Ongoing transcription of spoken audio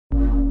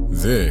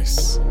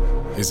This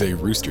is a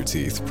Rooster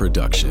Teeth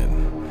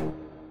production.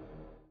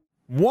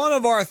 One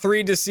of our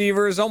three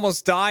deceivers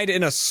almost died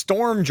in a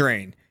storm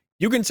drain.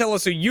 You can tell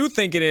us who you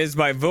think it is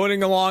by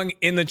voting along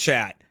in the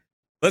chat.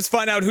 Let's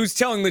find out who's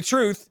telling the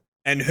truth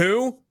and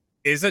who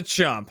is a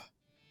chump.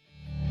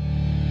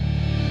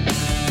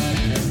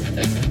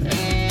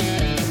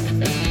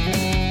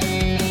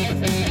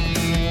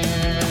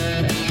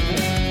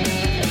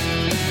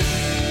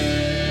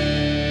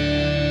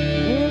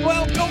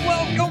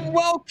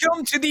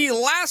 Welcome to the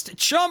last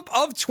chump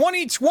of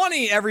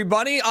 2020,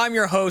 everybody. I'm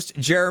your host,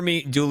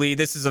 Jeremy Dooley.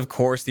 This is, of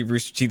course, the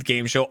Rooster Teeth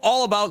game show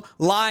all about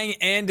lying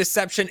and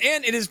deception,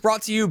 and it is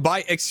brought to you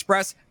by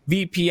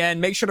ExpressVPN.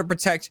 Make sure to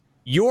protect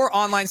your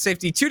online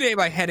safety today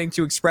by heading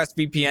to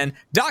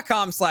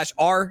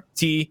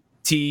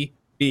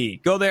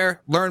expressvpn.com/RTTB. Go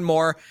there, learn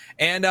more.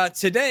 And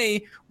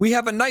today, we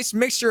have a nice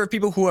mixture of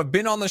people who have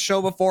been on the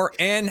show before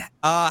and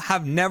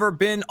have never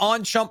been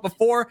on Chump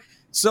before.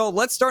 So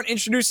let's start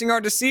introducing our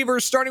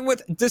deceivers, starting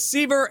with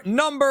deceiver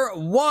number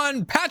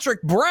 1,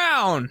 Patrick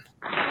Brown.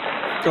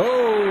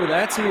 Oh,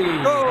 that's me.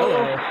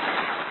 Hello.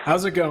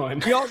 How's it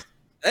going? Hey,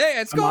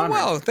 it's going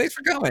well. Thanks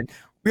for coming.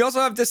 We also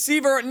have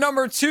deceiver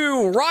number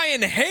 2,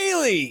 Ryan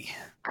Haley.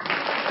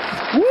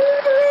 Woo!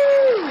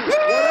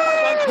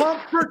 I'm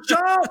pumped for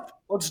Chump.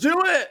 Let's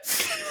do it.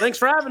 Thanks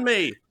for having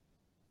me.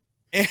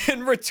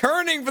 And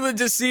returning for the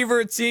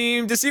deceiver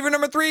team, deceiver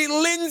number 3,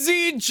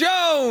 Lindsay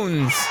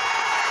Jones.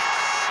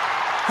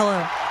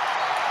 Hello.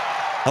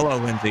 Hello,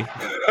 Lindsay.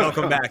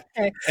 Welcome back.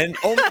 Hey. And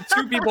only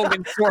 2 people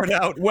can sort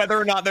out whether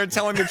or not they're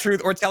telling the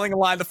truth or telling a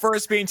lie. The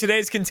first being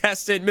today's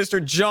contestant,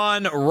 Mr.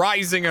 John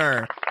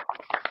Reisinger.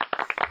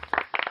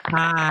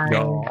 Hi.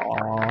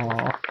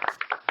 Aww.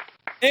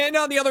 And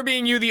the other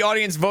being you, the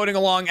audience, voting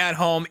along at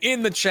home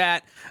in the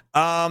chat.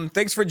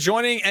 Thanks for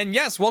joining. And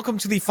yes, welcome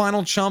to the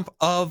final Chump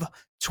of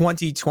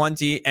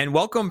 2020. And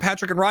welcome,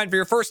 Patrick and Ryan, for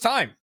your first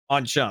time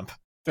on Chump.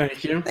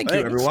 Thank you. Thank you,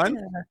 everyone.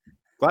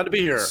 Glad to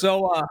be here.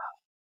 So,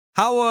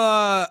 how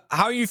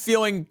are you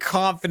feeling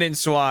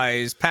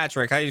confidence-wise,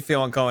 Patrick? How are you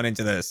feeling going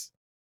into this?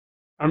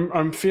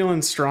 I'm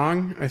feeling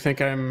strong. I think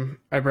I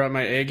brought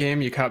my A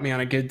game. You caught me on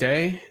a good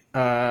day,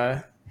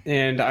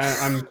 and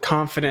I'm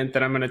confident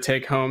that I'm going to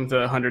take home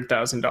the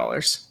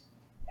 $100,000.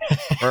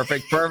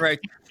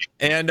 Perfect.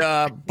 And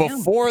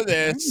before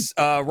this,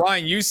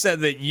 Ryan, you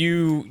said that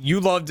you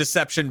love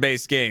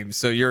deception-based games,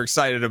 so you're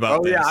excited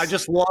about this. Oh yeah, I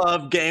just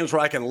love games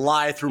where I can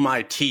lie through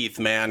my teeth,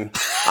 man.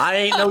 I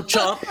ain't no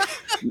chump.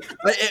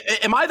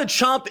 Am I the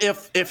chump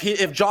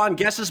if John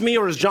guesses me,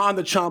 or is John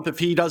the chump if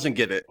he doesn't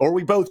get it? Or are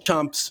we both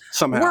chumps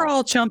somehow? We're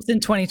all chumps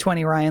in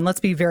 2020, Ryan. Let's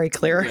be very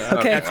clear. Yeah,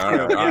 okay.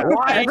 All right. Well,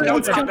 I ain't no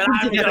Everyone's chump, and I'm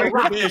jumping gonna together.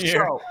 wrap this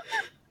show.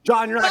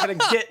 John, you're not gonna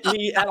get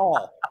me at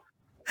all.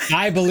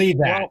 I believe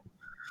that. Well,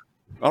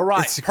 all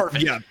right, It's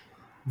perfect. Yeah,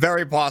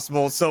 very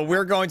possible. So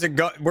we're going to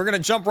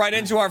jump right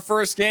into our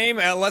first game,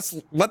 and let's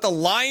let the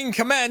lying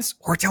commence,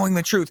 or telling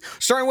the truth.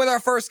 Starting with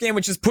our first game,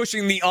 which is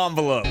pushing the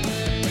envelope.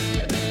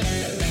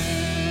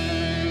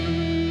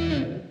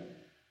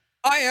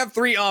 I have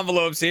 3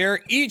 envelopes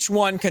here. Each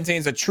one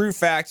contains a true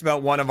fact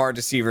about one of our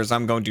deceivers.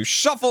 I'm going to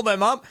shuffle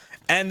them up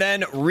and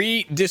then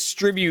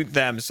redistribute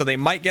them. So they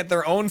might get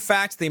their own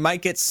fact, they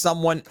might get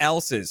someone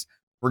else's.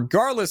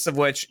 Regardless of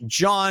which,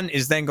 John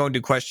is then going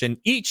to question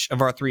each of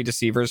our 3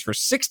 deceivers for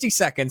 60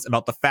 seconds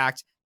about the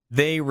fact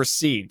they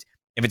received.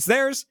 If it's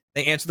theirs,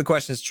 they answer the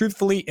questions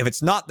truthfully. If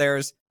it's not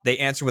theirs, they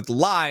answer with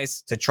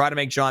lies to try to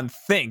make John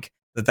think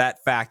that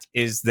that fact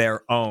is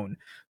their own.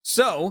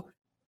 So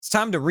it's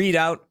time to read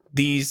out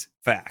these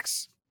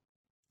facts.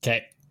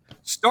 Okay.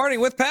 Starting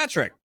with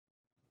Patrick.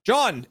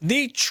 John,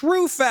 the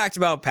true fact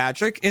about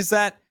Patrick is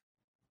that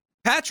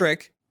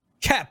Patrick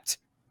kept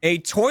a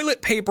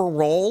toilet paper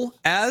roll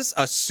as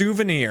a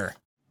souvenir.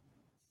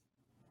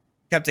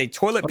 Kept a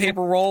toilet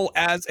paper roll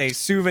as a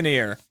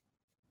souvenir.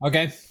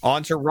 Okay.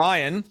 On to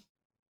Ryan.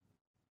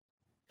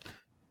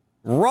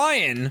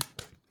 Ryan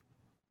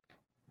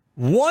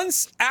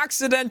once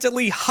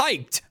accidentally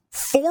hiked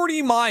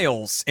 40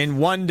 miles in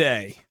one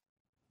day.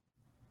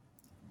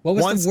 What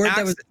was Once the word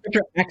that was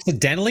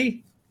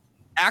accidentally?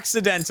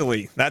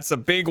 Accidentally. That's a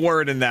big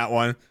word in that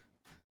one.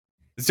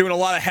 It's doing a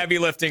lot of heavy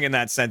lifting in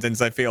that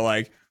sentence, I feel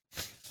like.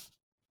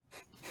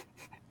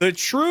 The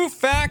true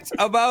fact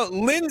about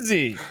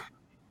Lindsay.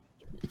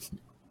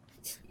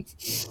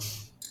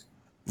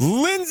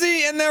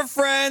 Lindsay and their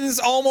friends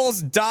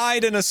almost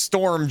died in a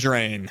storm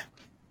drain.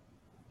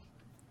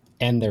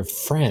 And their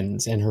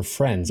friends and her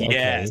friends. Okay.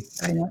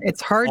 Yes. I know.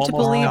 It's hard to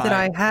Almost believe died. that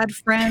I had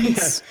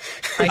friends.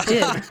 I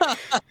did.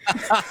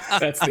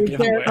 That's the Is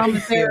there,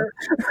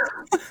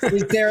 giveaway.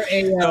 Is there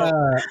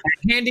a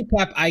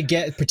handicap I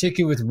get,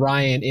 particularly with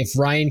Ryan, if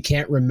Ryan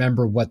can't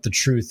remember what the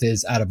truth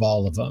is out of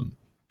all of them?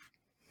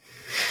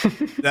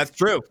 That's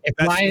true. If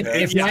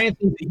That's- Ryan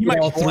thinks he might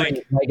all blank.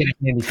 three, I get a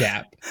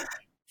handicap.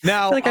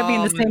 Now, I feel like I'd be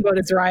in the same boat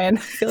as Ryan. I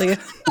feel you.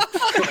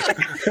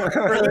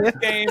 for this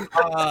game,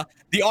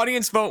 the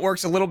audience vote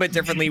works a little bit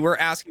differently. We're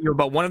asking you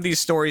about one of these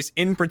stories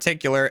in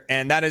particular,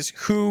 and that is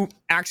who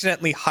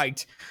accidentally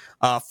hiked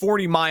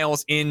 40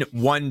 miles in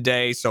one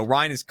day. So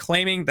Ryan is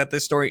claiming that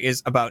this story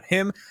is about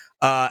him.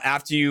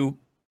 After you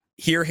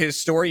hear his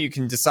story, you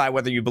can decide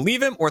whether you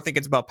believe him or think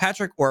it's about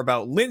Patrick or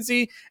about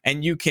Lindsay,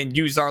 and you can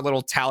use our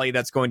little tally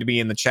that's going to be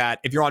in the chat.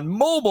 If you're on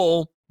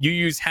mobile, you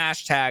use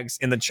hashtags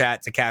in the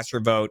chat to cast your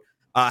vote.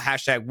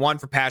 Hashtag 1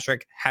 for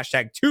Patrick,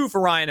 hashtag 2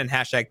 for Ryan, and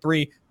hashtag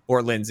 3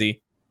 for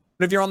Lindsay.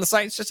 But if you're on the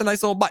site, it's just a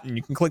nice little button.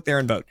 You can click there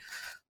and vote.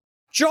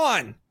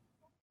 John,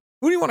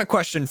 who do you want to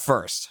question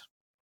first?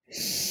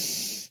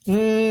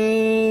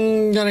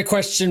 Gonna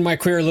question my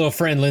queer little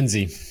friend,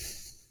 Lindsay.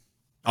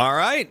 All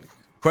right.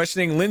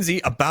 Questioning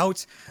Lindsay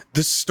about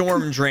the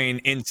storm drain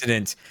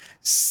incident.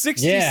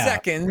 60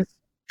 seconds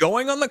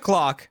going on the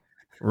clock.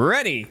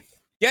 Ready,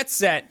 get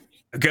set,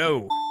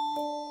 go.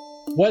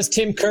 Was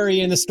Tim Curry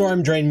in the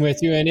storm drain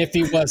with you? And if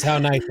he was, how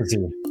nice was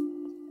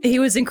he? He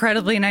was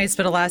incredibly nice,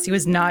 but alas, he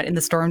was not in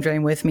the storm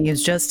drain with me. He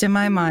was just in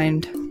my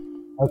mind.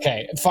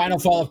 Okay, final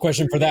follow-up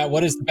question for that.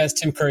 What is the best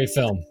Tim Curry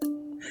film?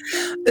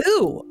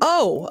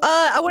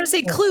 I want to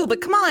say Clue, but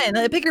come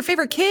on, pick your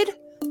favorite kid.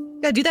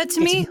 You gotta do that to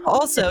me.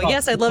 Also,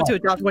 yes, I'd love to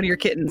adopt one of your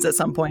kittens at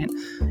some point.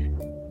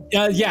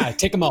 Yeah,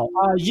 take them all.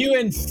 You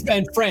and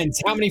friends,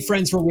 how many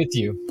friends were with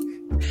you?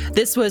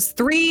 This was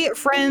 3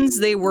 friends.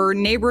 They were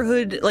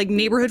neighborhood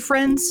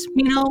friends,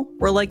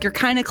 where like you're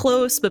kind of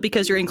close, but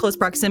because you're in close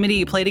proximity,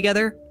 you play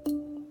together.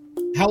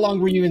 How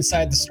long were you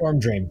inside the storm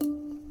drain?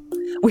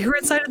 We were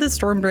inside of the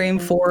storm drain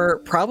for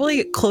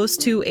probably close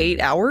to 8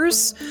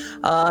 hours.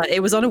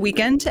 It was on a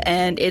weekend,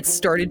 and it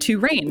started to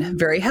rain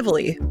very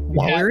heavily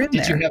while we were in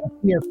there. Did you have a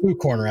pee or poo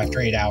corner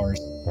after 8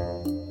 hours?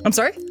 I'm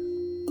sorry?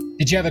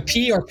 Did you have a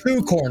pee or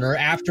poo corner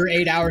after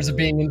 8 hours of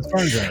being in the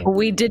storm drain?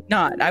 We did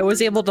not. I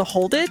was able to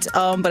hold it,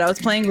 but I was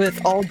playing with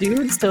all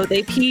dudes, so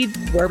they peed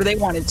wherever they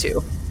wanted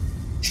to.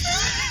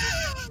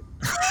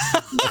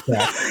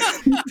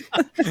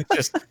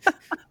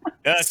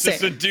 That's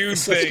just a dude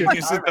thing.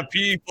 Just let the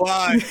pee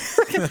fly.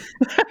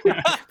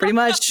 Pretty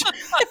much.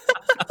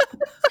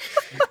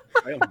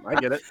 I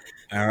get it.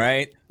 All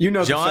right.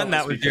 John,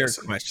 that was your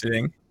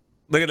questioning.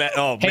 Look at that.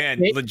 Oh,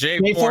 man. Jay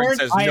Ford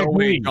says no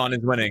way John is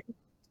winning.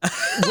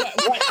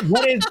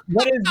 What is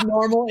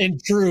normal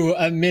and true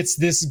amidst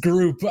this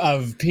group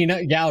of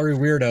peanut gallery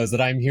weirdos that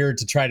I'm here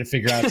to try to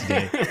figure out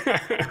today?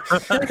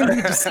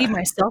 I deceived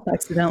myself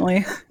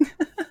accidentally.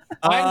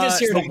 I'm just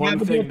here to have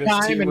a good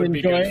time and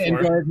enjoy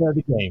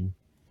the game.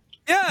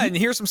 Yeah, and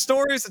hear some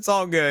stories. It's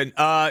all good.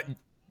 Mr.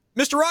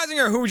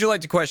 Reisinger, who would you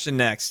like to question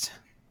next?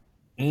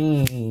 Let's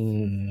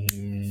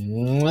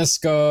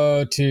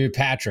go to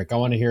Patrick. I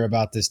want to hear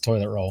about this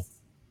toilet roll.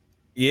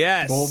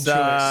 Yes,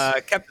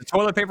 kept the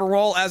toilet paper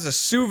roll as a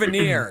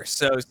souvenir.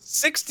 So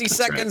 60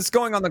 seconds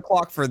going on the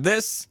clock for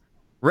this.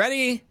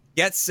 Ready,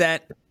 get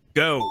set,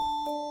 go.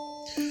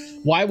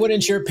 Why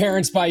wouldn't your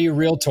parents buy you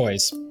real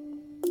toys?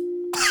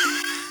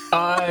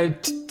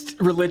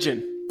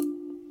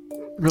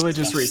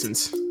 Religious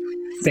reasons.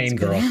 Same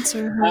girl.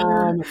 Answer.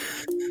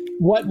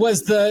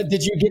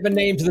 Did you give a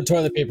name to the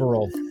toilet paper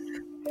roll?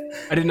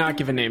 I did not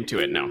give a name to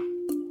it, no.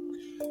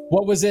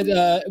 What was it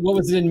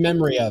in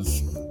memory of?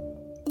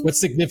 What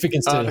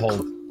significance did it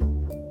hold?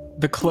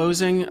 The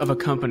closing of a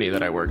company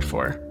that I worked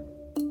for.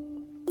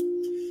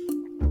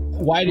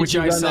 Why did you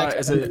run that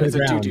as a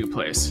doo-doo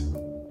place.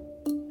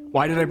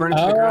 Why did I burn it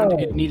to the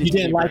ground? It needed to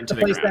be burned to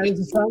the ground. You didn't like the place that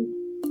is from?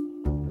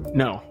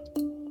 No.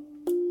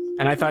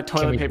 And I thought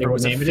toilet paper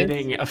was a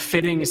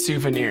fitting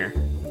souvenir.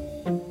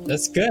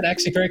 That's good.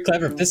 Actually, very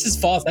clever. If this is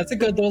false, that's a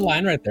good little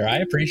line right there. I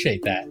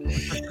appreciate that.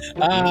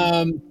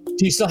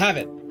 Do you still have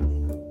it?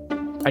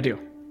 I do.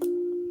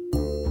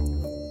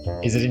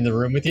 Is it in the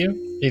room with you?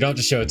 You don't have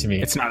to show it to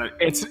me. It's not.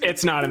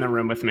 It's not in the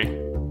room with me.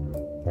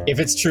 If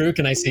it's true,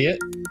 can I see it?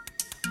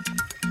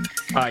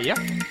 Yeah.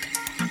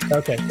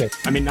 Okay, good.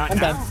 I mean, not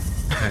now.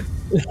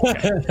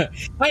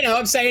 I know.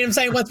 I'm saying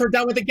once we're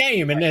done with the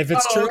game, and if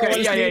it's true,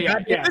 okay. Yeah.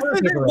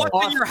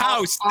 What's in your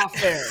house?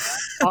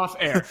 Off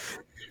air.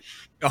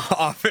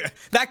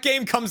 That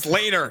game comes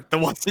later. The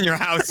what's in your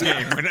house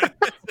game.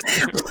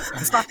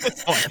 It's not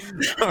this one.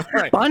 All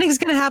right. Bonding's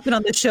gonna happen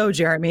on the show,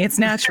 Jeremy. It's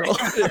natural.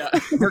 Yeah,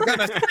 we're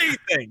gonna see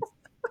things.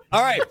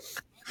 All right.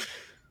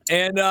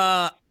 And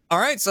all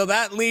right, so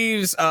that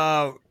leaves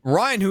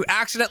Ryan, who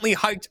accidentally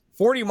hiked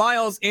 40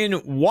 miles in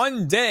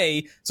one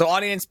day. So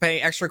audience,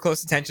 pay extra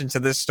close attention to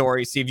this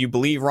story. See if you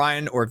believe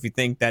Ryan or if you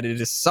think that it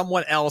is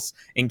someone else,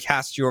 and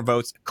cast your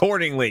votes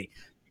accordingly.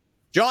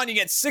 John, you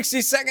get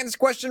 60 seconds.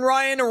 Question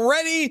Ryan.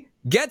 Ready,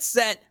 get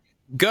set,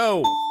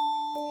 go.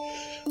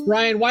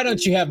 Ryan, why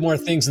don't you have more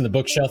things in the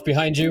bookshelf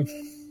behind you?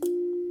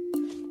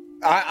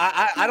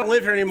 I don't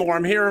live here anymore.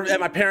 I'm here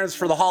at my parents'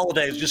 for the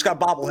holidays. Just got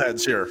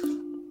bobbleheads here.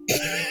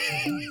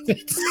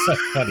 It's so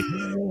funny.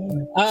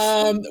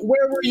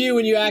 Where were you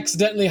when you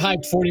accidentally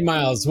hiked 40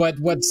 miles?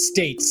 What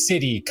state,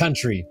 city,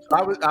 country?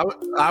 I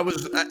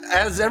was,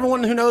 as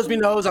everyone who knows me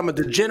knows, I'm a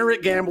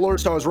degenerate gambler.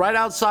 So I was right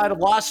outside of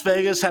Las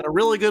Vegas. Had a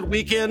really good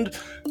weekend.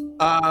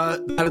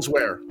 That is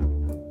where,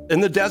 in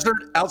the desert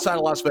outside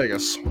of Las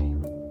Vegas.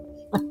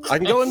 I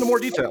can go into more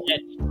detail.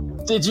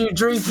 Did you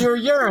drink your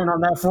urine on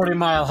that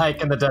 40-mile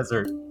hike in the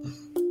desert?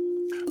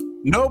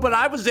 No, but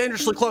I was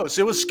dangerously close.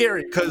 It was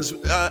scary because,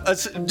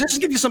 just to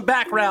give you some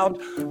background,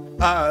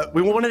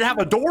 we wanted to have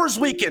a Doors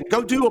weekend,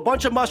 go do a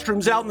bunch of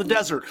mushrooms out in the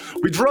desert.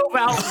 We drove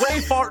out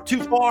way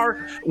too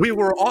far. We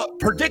were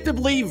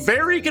predictably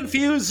very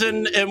confused,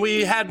 and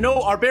we had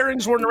our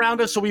bearings weren't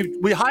around us, so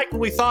we hiked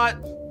what we thought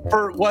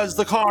was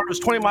the car. It was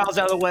 20 miles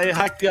out of the way,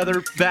 hiked the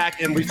other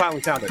back, and we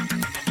finally found it.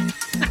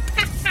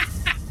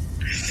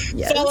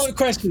 Yes. Follow-up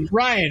question.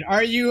 Ryan,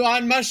 are you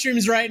on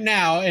mushrooms right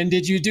now, and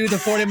did you do the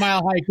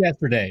 40-mile hike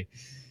yesterday?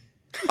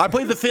 I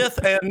played the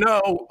 5th, and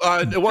no,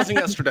 it wasn't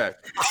yesterday.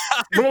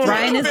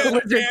 Ryan is the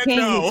lizard king.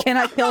 No. You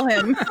cannot kill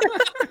him.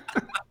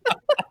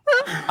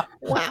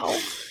 Wow.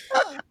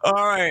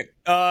 All right.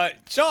 John,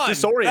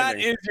 that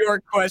is your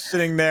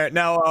questioning there.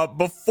 Now,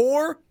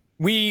 before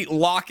we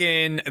lock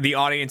in the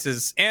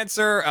audience's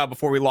answer,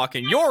 before we lock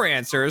in your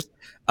answers,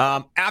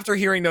 after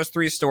hearing those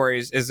 3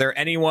 stories, is there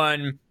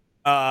anyone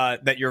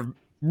that you're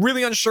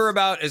really unsure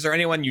about? Is there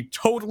anyone you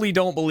totally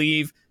don't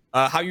believe?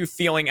 How are you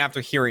feeling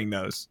after hearing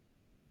those?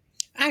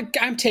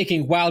 I'm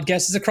taking wild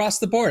guesses across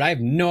the board. I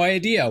have no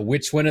idea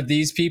which one of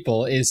these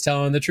people is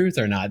telling the truth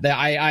or not.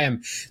 I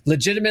am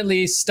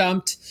legitimately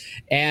stumped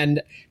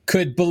and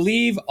could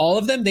believe all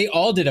of them. They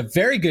all did a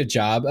very good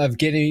job of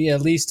getting at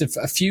least a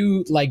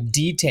few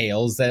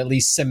details that at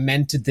least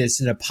cemented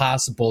this in a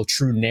possible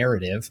true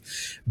narrative.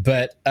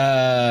 But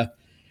I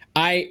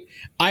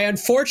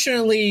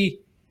unfortunately,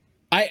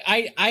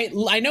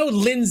 I know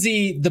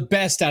Lindsay the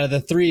best out of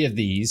the 3 of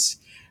these.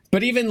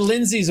 But even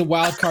Lindsay's a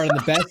wild card in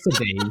the best of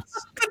days.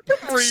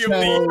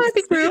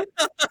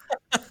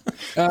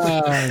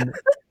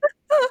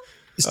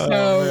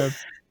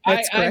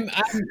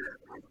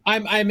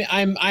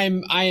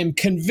 I am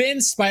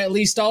convinced by at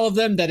least all of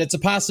them that it's a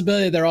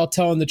possibility they're all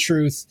telling the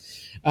truth.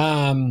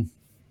 So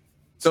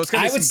it's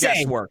going to be some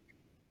guesswork.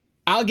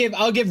 I'll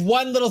give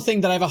one little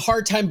thing that I have a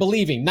hard time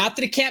believing. Not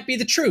that it can't be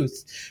the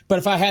truth, but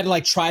if I had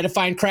to try to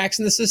find cracks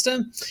in the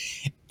system,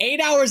 8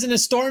 hours in a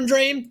storm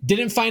drain,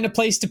 didn't find a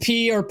place to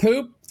pee or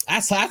poop.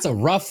 That's a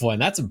rough one.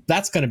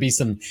 That's going to be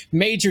some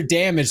major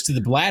damage to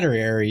the bladder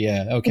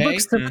area. Okay.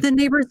 Look, the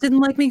neighbors didn't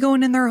like me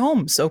going in their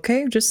homes.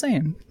 Okay, just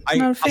saying.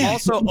 I'm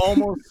also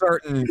almost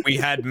certain we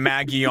had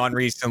Maggie on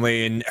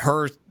recently, and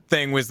her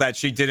thing was that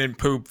she didn't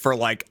poop for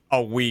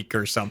a week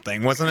or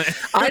something, wasn't it?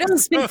 I don't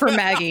speak for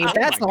Maggie.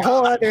 That's a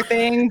whole other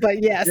thing,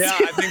 but yes. Yeah,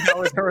 I think that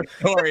was her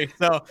story.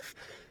 So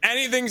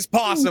anything's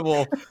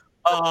possible.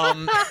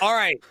 All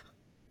right.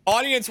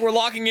 Audience, we're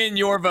locking in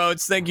your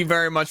votes. Thank you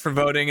very much for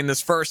voting in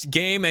this first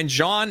game. And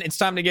John, it's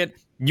time to get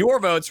your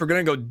votes. We're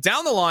going to go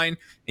down the line,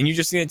 and you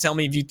just need to tell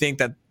me if you think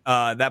that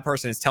that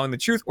person is telling the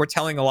truth or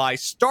telling a lie,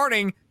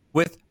 starting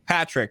with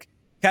Patrick.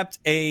 Kept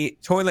a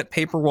toilet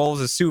paper roll as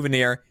a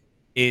souvenir.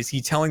 Is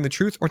he telling the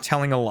truth or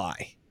telling a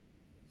lie?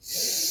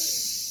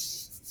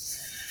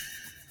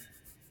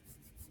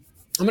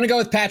 I'm going to go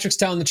with Patrick's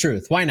telling the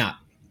truth. Why not?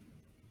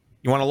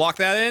 You want to lock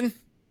that in?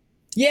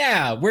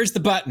 Yeah. Where's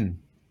the button?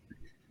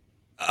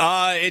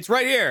 It's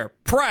right here.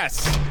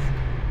 Press.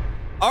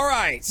 All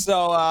right.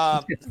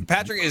 So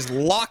Patrick is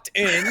locked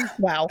in.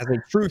 Wow. As a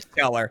truth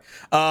teller.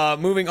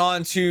 Moving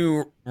on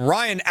to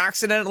Ryan.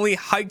 Accidentally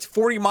hiked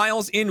 40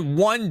 miles in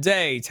one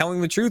day. Telling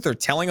the truth or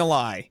telling a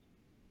lie?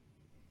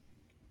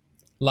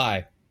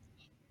 Lie.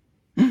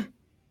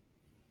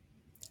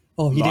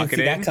 Oh, you didn't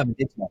see that coming,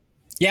 did you?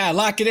 Yeah,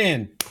 lock it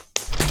in.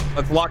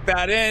 Let's lock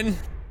that in.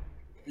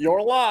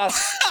 Your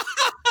loss.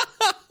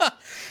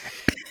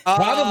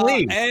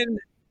 Probably. And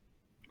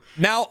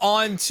now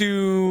on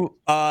to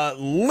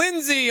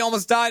Lindsay.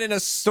 Almost died in a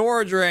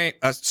storm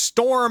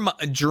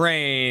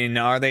drain.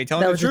 Are they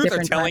telling the truth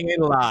or telling a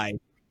lie?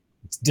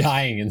 It's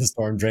dying in the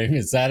storm drain.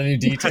 Is that a new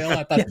detail?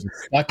 I thought it was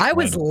I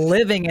was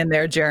living in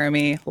there,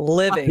 Jeremy.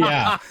 Living.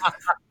 Yeah.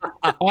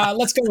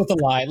 Let's go with the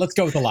lie.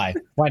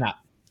 Why not?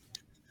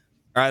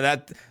 All right.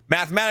 That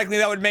mathematically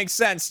that would make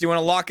sense. Do you want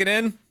to lock it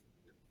in?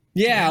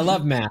 Yeah, I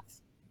love math.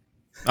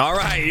 All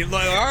right. All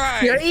right.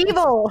 You're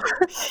evil.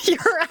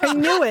 I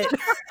knew it.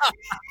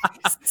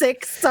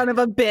 Sick son of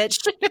a bitch.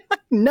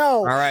 No.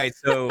 All right.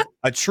 So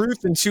a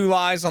truth and 2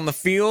 lies on the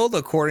field,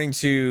 according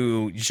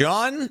to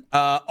John.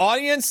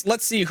 Audience,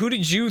 let's see. Who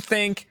did you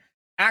think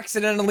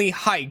accidentally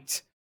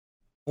hiked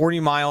 40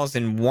 miles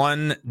in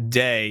one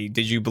day?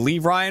 Did you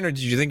believe Ryan or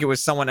did you think it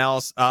was someone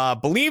else?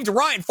 Believed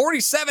Ryan.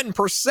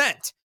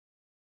 47%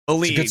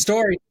 believed. It's a good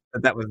story.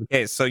 That was the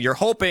case. So you're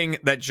hoping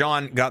that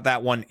John got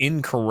that one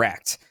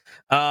incorrect.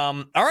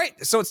 All right,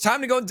 so it's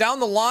time to go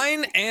down the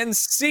line and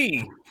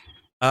see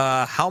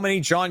how many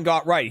John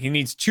got right. He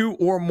needs 2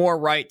 or more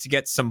right to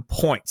get some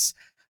points.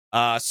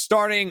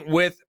 Starting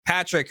with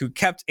Patrick, who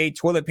kept a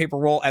toilet paper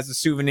roll as a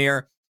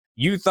souvenir.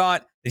 You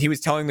thought that he was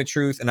telling the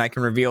truth, and I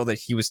can reveal that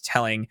he was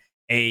telling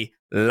a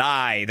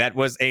lie. That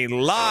was a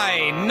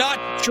lie,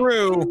 not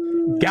true.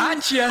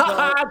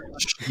 Gotcha.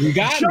 You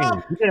got me.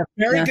 You did a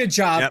very good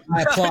job. Yep.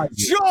 I applaud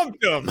you.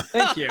 Jumped him.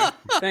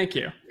 Thank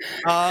you.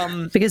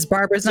 Because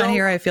Barbara's not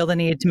here, I feel the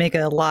need to make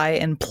a lie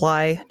and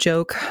ply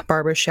joke.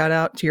 Barbara, shout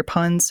out to your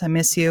puns. I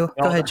miss you.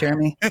 Go ahead,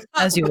 Jeremy,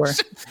 as you were.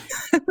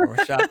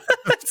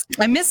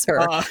 I miss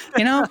her.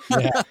 You know.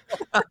 Yeah.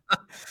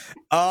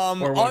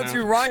 On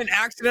to Ryan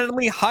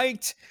accidentally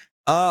hiked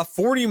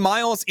 40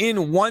 miles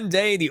in one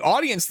day. The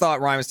audience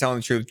thought Ryan was telling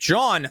the truth.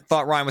 John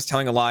thought Ryan was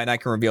telling a lie, and I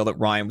can reveal that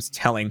Ryan was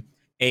telling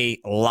a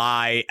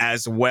lie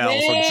as well.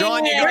 So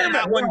John, you got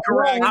that one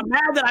correct. I'm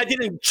mad that I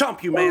didn't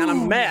chump you, man.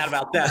 I'm mad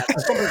about that.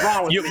 Something's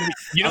wrong with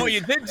You know what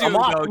you did do,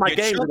 though? You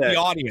chumped the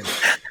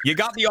audience. You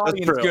got the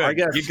audience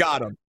good. You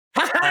got them.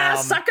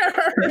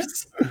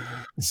 Suckers!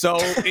 So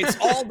it's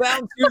all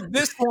down to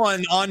this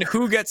one on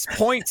who gets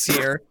points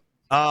here.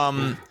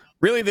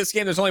 Really, this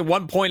game, there's only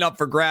 1 point up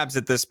for grabs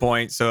at this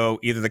point. So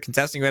either the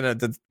contesting or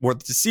the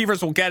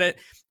deceivers will get it.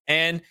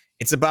 And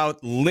it's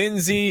about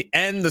Lindsay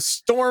and the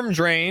Storm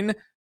Drain.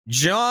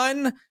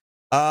 John,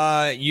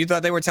 you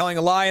thought they were telling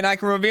a lie, and I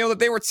can reveal that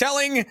they were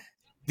telling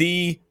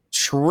the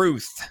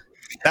truth.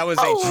 That was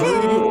a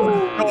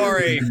true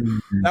story.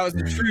 That was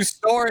a true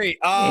story.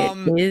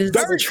 It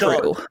is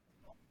true.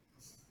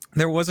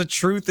 There was a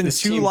truth and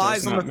two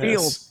lies on the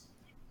field,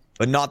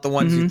 but not the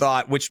ones you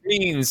thought, which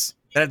means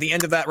that at the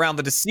end of that round,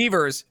 the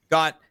deceivers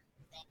got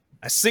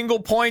a single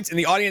point, and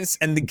the audience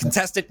and the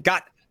contestant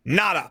got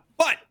nada.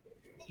 But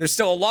there's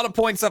still a lot of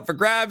points up for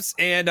grabs,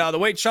 and the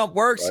way Chump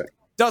works,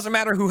 doesn't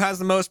matter who has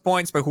the most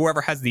points, but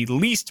whoever has the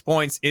least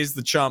points is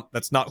the Chump.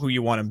 That's not who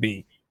you want to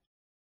be.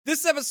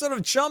 This episode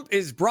of Chump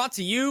is brought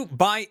to you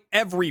by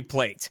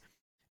EveryPlate.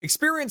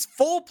 Experience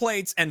full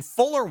plates and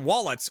fuller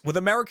wallets with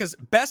America's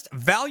best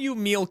value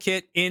meal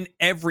kit in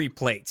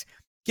EveryPlate.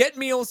 Get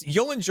meals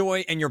you'll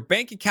enjoy and your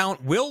bank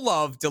account will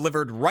love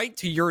delivered right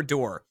to your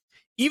door.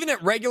 Even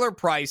at regular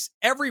price,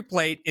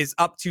 EveryPlate is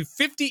up to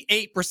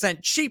 58%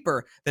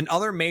 cheaper than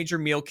other major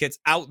meal kits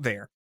out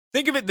there.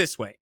 Think of it this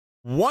way.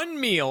 One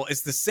meal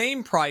is the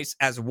same price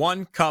as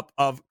 1 cup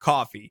of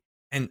coffee,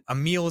 and a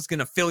meal is going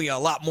to fill you a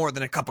lot more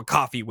than a cup of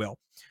coffee will.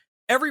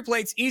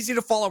 EveryPlate's easy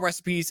to follow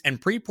recipes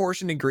and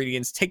pre-portioned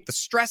ingredients take the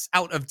stress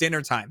out of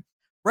dinner time.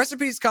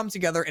 Recipes come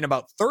together in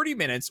about 30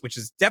 minutes, which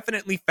is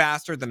definitely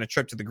faster than a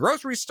trip to the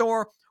grocery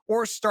store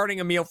or starting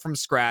a meal from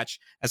scratch.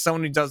 As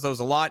someone who does those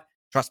a lot,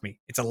 trust me,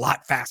 it's a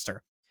lot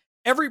faster.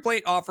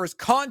 EveryPlate offers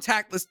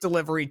contactless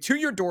delivery to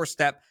your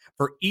doorstep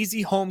for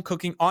easy home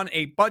cooking on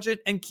a budget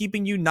and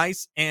keeping you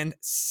nice and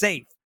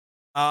safe.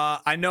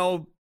 I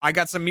know I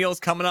got some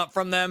meals coming up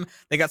from them.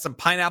 They got some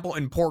pineapple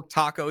and pork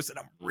tacos that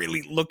I'm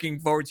really looking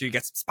forward to. You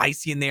get some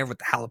spicy in there with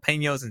the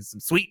jalapenos and some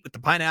sweet with the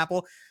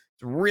pineapple.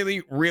 It's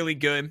really, really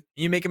good.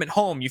 You make them at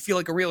home. You feel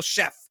like a real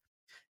chef.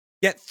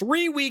 Get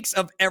 3 weeks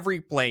of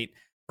EveryPlate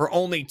for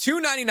only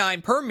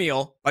 $2.99 per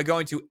meal by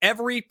going to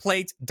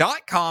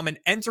everyplate.com and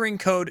entering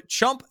code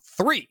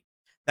CHUMP3.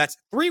 That's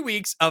 3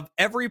 weeks of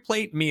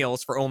EveryPlate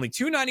meals for only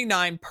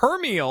 $2.99 per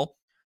meal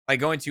by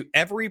going to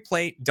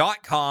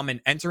everyplate.com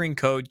and entering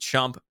code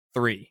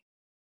CHUMP3.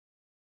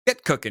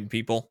 Get cooking,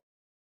 people.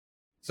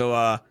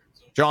 So,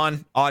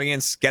 John,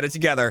 audience, get it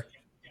together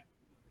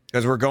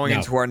because we're going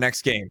into our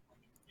next game.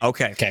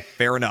 Okay,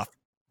 fair enough.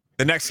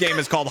 The next game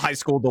is called High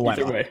School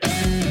Dilemma.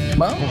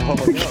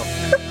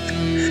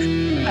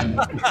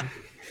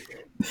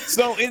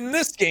 So in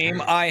this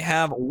game, I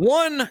have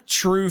one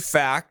true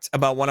fact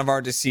about one of our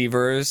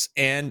deceivers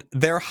and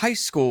their high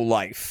school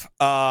life.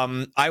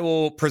 I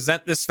will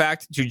present this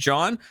fact to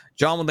John.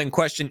 John will then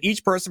question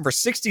each person for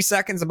 60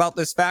 seconds about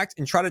this fact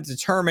and try to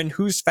determine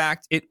whose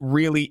fact it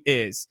really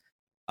is.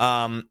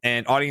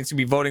 And audience will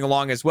be voting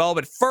along as well.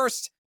 But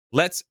first,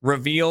 let's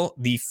reveal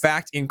the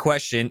fact in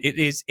question. It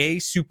is a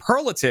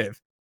superlative.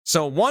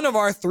 So one of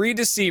our 3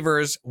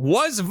 deceivers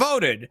was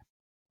voted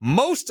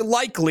most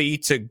likely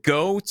to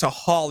go to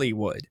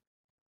Hollywood.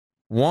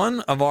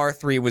 One of our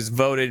 3 was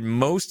voted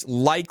most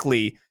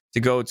likely to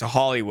go to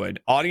Hollywood.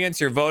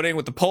 Audience, you're voting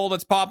with the poll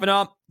that's popping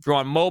up. If you're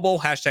on mobile,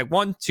 hashtag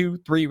 1, 2,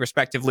 3,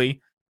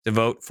 respectively, to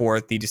vote for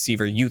the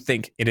deceiver you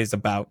think it is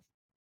about.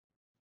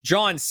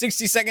 John,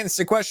 60 seconds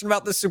to question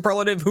about this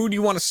superlative. Who do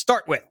you want to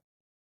start with?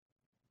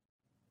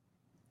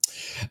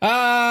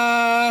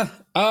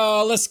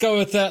 Let's go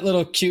with that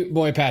little cute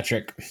boy,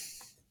 Patrick.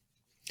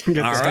 Get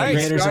the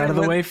Raiders out of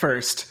the way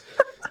first.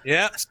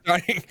 Yeah,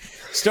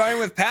 starting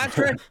with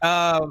Patrick.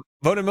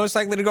 Voted most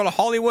likely to go to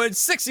Hollywood.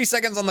 60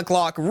 seconds on the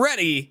clock.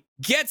 Ready,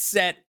 get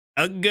set,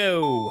 a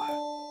go.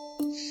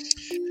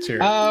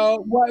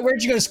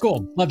 Where'd you go to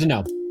school? Love to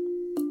know.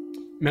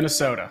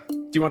 Minnesota.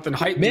 Do you want the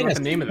height? Do you want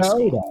the name of the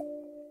school?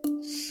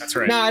 That's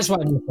right. No, I just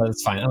want to know.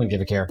 That's fine. I don't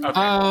give a care.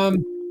 Okay.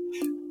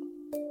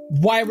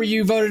 Why were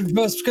you voted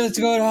most to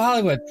go to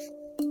Hollywood?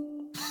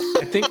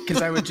 I think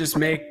because I would just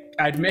I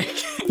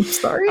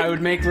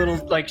would make little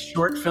like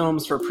short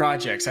films for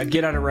projects. I'd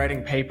get out of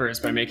writing papers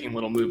by making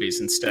little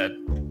movies instead.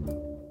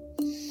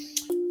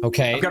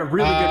 Okay. I've got a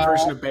really good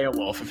version of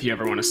Beowulf if you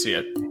ever want to see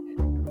it.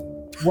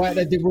 What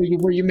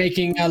were you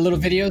making little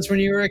videos when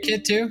you were a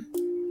kid too?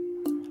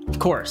 Of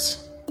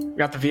course.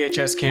 Got the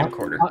VHS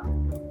camcorder.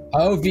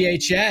 Oh,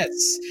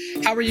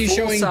 VHS. How were you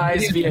showing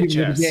size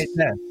VHS?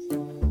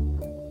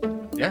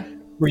 Yeah.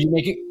 Were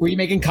you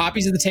making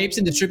copies of the tapes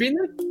and distributing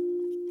them?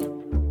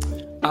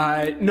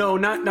 No,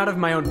 not of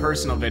my own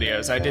personal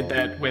videos. I did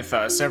that with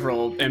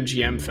several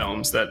MGM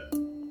films that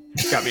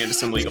got me into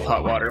some legal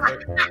hot water.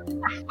 But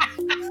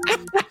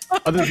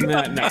other than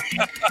that, no.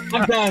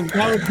 I'm done.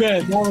 That was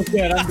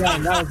good. I'm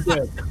done. That was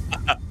good.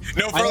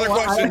 No further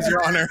questions,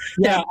 Your Honor.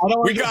 Yeah, I don't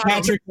want to get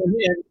Patrick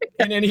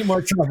in any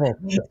more trouble.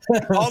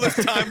 All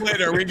this time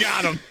later, we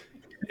got him.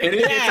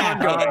 It's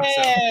ongoing.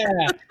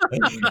 So.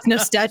 No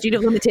statute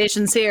of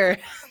limitations here.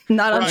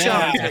 Not on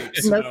Sean.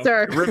 No,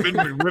 sir.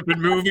 Ripping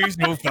movies,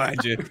 we'll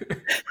find you.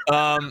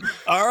 All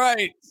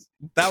right.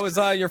 That was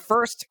your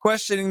first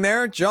questioning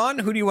there. John,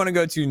 who do you want to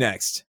go to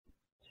next?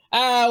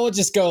 We'll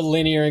just go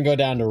linear and go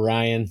down to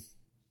Ryan.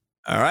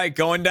 All right,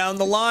 going down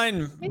the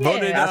line.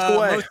 Voted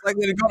most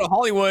likely to go to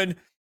Hollywood.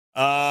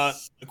 The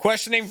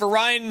questioning for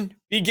Ryan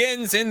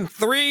begins in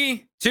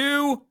 3,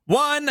 2,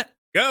 1,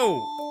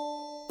 go.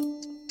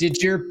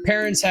 Did your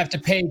parents have to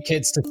pay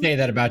kids to say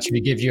that about you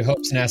to give you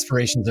hopes and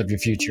aspirations of your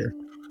future?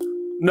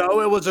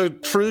 No, it was a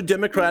true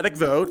Democratic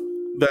vote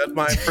that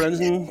my friends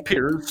and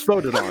peers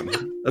voted on.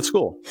 That's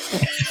cool.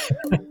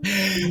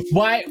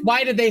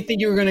 Why did they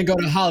think you were going to go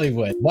to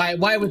Hollywood?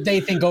 Why would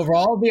they think over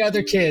all the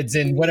other kids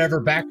in whatever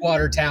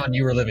backwater town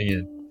you were living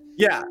in?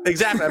 Yeah,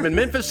 exactly. I'm in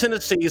Memphis,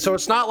 Tennessee, so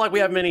it's not like we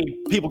have many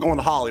people going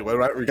to Hollywood,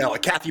 right? We got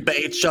like Kathy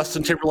Bates,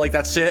 Justin Timberlake,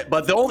 that's it.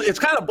 But it's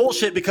kind of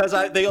bullshit because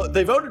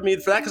they voted me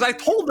for that because I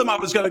told them I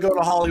was going to go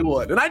to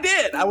Hollywood, and I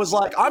did. I was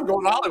like, I'm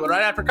going to Hollywood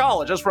right after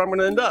college. That's where I'm going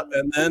to end up,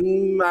 and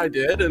then I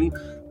did, and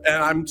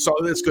I'm so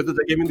it's good that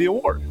they gave me the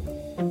award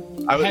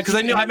because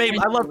I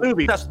love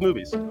movies. That's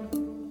movies.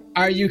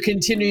 Are you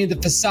continuing the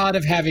facade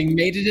of having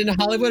made it into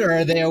Hollywood, or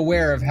are they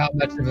aware of how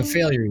much of a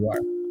failure you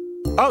are?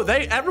 Oh,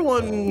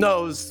 everyone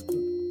knows.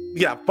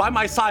 Yeah, by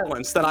my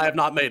silence that I have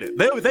not made it.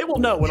 They will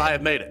know when I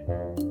have made it.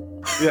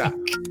 Yeah.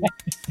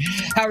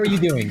 How are you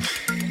doing?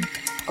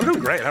 I'm doing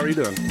great. How are you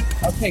doing?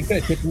 Okay,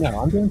 good. Good to know.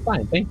 I'm doing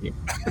fine. Thank you.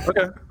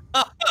 Okay.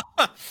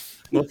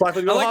 Most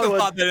likely to go I like Hollywood. the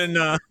thought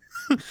that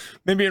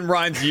maybe in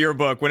Ryan's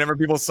yearbook, whenever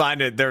people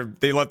signed it,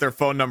 they let their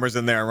phone numbers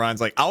in there. And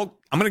Ryan's like, I'm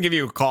going to give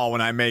you a call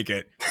when I make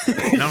it.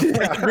 And I'm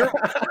like,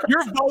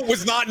 your vote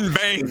was not in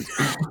vain.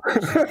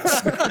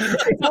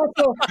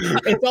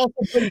 It's also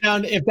put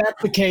down, if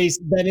that's the case,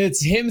 then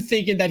it's him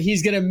thinking that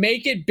he's going to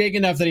make it big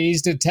enough that he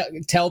needs to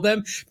tell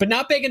them, but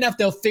not big enough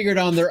they'll figure it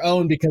on their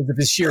own because of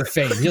his sheer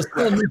fame. He'll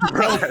still need to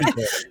tell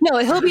people. No,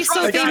 he'll be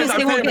so famous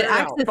they won't get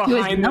access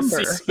to his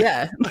number.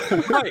 Yeah.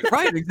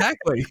 Right,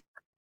 exactly.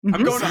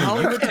 I'm going to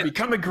Hollywood to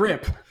become a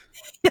grip.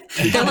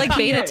 They're like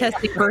beta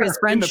testing for his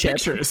friendship,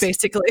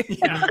 basically.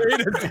 Yeah.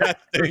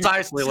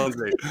 Precisely,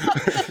 Lindsay.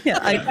 Yeah,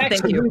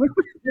 thank you.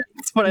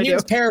 That's what I do. He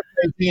was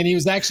paraphrasing, and he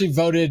was actually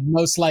voted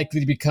most likely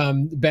to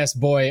become the best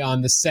boy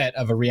on the set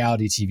of a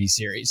reality TV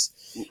series.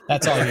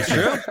 That's all he's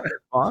true.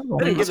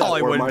 That's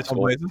Hollywood.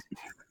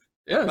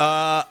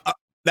 Yeah.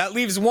 That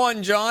leaves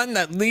one, John.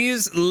 That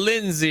leaves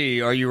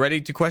Lindsay. Are you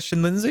ready to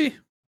question Lindsay?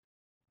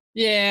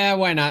 Yeah,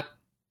 why not?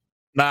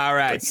 All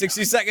right,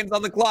 60 seconds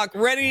on the clock.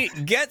 Ready,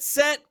 get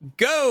set,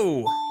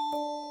 go.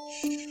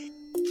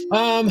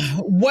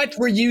 What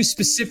were you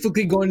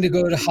specifically going to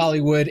go to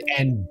Hollywood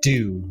and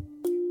do?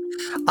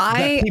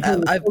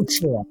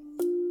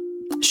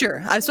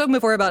 Sure. I've spoken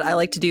before about I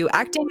like to do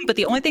acting, but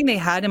the only thing they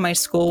had in my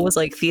school was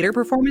like theater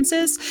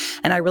performances,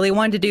 and I really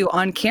wanted to do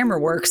on-camera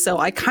work. So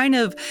I kind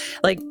of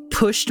like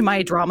pushed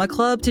my drama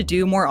club to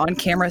do more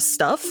on-camera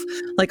stuff,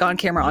 like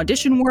on-camera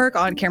audition work,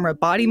 on-camera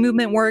body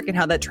movement work, and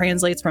how that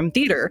translates from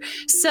theater.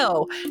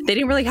 So they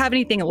didn't really have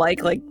anything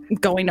like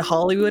going to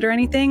Hollywood or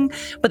anything,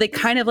 but they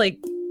kind of like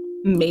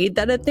made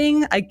that a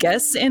thing, I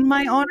guess, in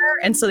my honor.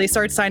 And so they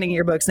started signing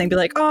yearbooks and they'd be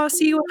like, oh,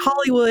 see you in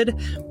Hollywood.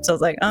 So I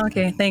was like, oh,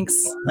 okay,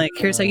 thanks. Like,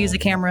 here's how you use a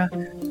camera.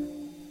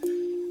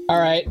 All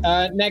right.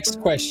 Next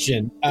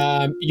question.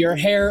 Your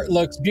hair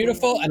looks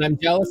beautiful, and I'm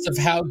jealous of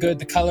how good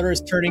the color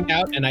is turning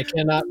out, and I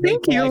cannot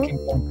wait till I can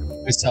go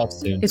myself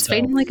soon. It's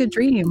fading like a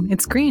dream.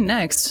 It's green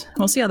next.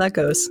 We'll see how that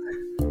goes.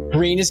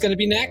 Green is going to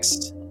be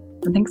next?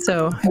 I think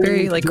so.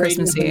 Very like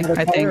Christmassy,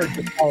 I think.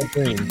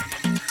 Green.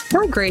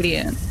 More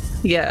gradient.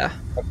 Yeah.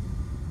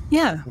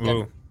 Yeah.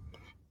 Ooh.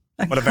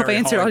 I hope I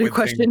answered all your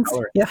questions.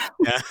 Yeah.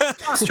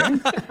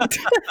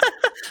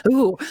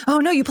 Ooh. Oh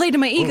no, you played to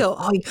my ego.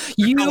 Oh,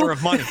 you. The color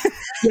of money.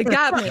 You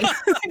got me.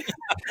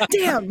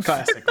 Damn.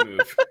 Classic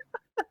move.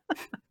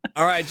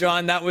 All right,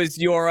 John, that was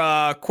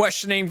your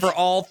questioning for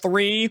all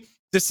three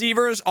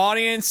deceivers.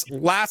 Audience,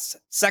 last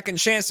second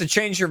chance to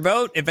change your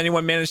vote if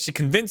anyone managed to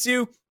convince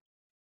you.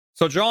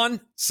 So,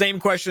 John, same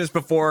question as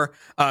before,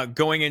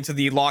 going into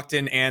the locked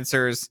in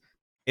answers.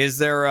 Is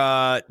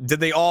there, did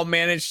they all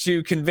manage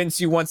to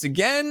convince you once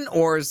again,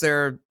 or is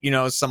there,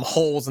 some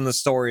holes in the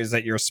stories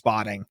that you're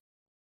spotting?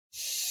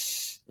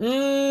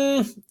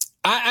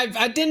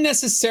 I didn't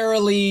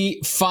necessarily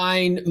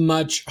find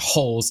much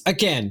holes.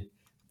 Again,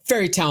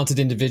 very talented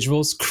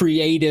individuals,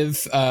 creative,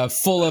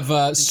 full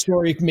of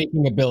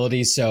story-making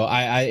abilities. So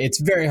it's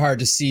very hard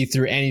to see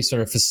through any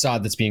sort of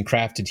facade that's being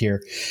crafted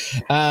here.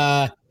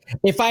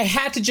 If I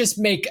had to just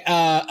make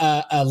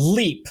a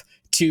leap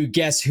to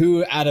guess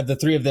who out of the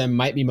three of them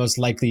might be most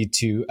likely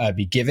to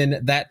be given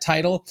that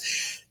title,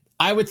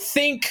 I would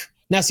think...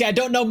 Now, see, I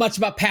don't know much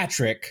about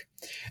Patrick.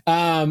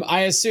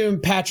 I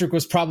assume Patrick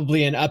was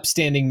probably an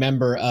upstanding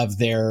member of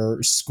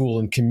their school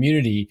and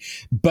community,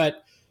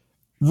 but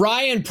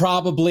Ryan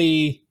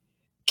probably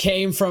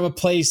came from a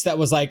place that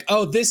was like,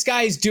 oh, this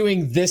guy's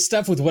doing this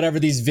stuff with whatever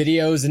these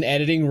videos and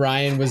editing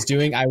Ryan was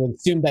doing. I would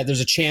assume that there's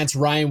a chance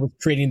Ryan was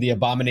creating the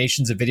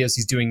abominations of videos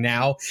he's doing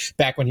now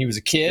back when he was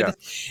a kid. Yeah.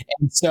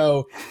 And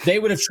so they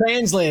would have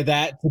translated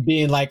that to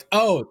being like,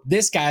 oh,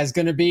 this guy's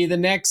going to be the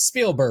next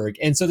Spielberg.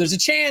 And so there's a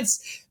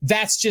chance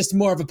that's just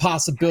more of a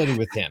possibility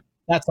with him.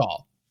 That's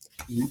all.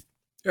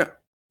 Yeah,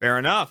 fair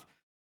enough.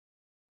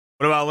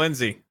 What about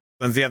Lindsay?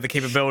 Lindsay have the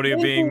capability of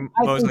being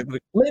most likely.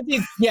 Lindsay,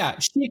 yeah,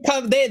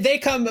 they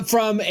come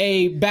from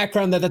a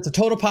background that's a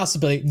total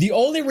possibility. The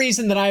only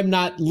reason that I'm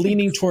not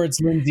leaning towards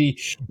Lindsay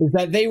is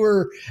that they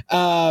were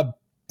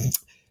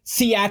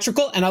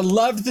theatrical, and I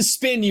loved the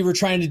spin you were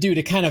trying to do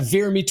to kind of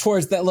veer me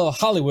towards that little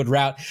Hollywood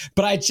route.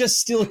 But I just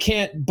still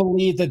can't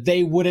believe that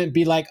they wouldn't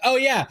be like, oh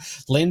yeah,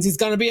 Lindsay's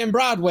going to be in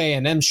Broadway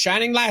and them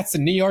shining lights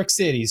in New York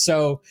City.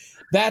 So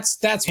that's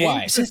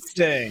why.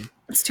 Interesting.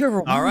 It's too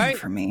overwhelming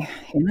for me,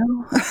 you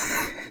know?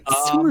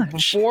 Too much.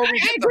 Before we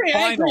get to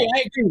I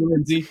agree,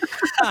 Lindsay.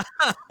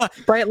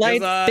 Bright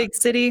lights, big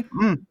city.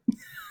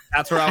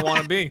 That's where I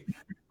want to be.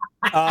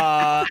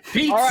 All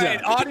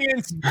right,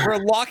 audience,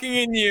 we're locking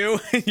in you.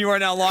 You are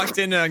now locked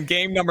in on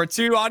game number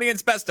 2.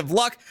 Audience, best of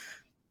luck.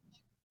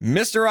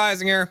 Mr.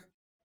 Eisinger,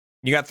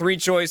 you got 3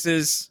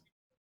 choices.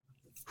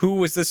 Who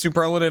was the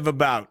superlative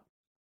about?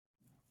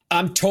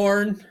 I'm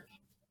torn.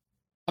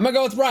 I'm going to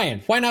go with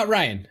Ryan. Why not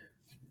Ryan?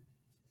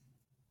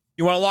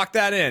 You want to lock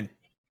that in?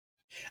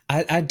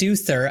 I do,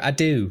 sir. I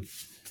do.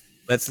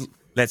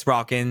 Let's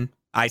rock in.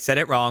 I said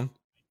it wrong.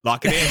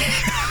 Lock it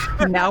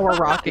in. Now we're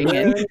rocking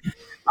in.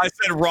 I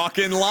said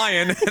rockin'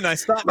 lion, and I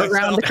stopped myself.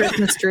 Around the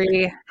Christmas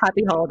tree.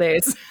 Happy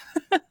holidays.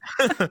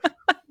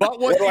 But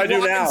what do I do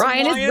now?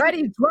 Ryan is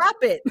ready. Drop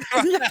it.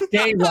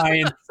 Stay,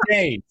 Ryan.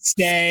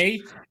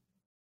 Stay.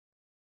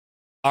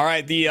 All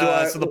right.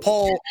 So the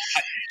poll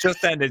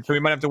just ended, so we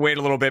might have to wait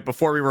a little bit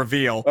before we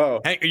reveal.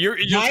 Oh, hey, you're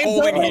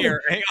holding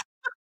here. Hang on.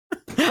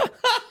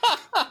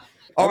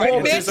 All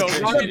right, so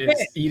Ryan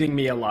is eating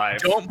me alive.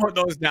 Don't put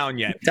those down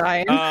yet.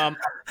 Dying.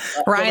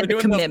 Ryan, the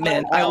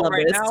commitment. I love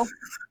this. Now.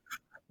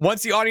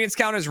 Once the audience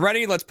count is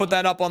ready, let's put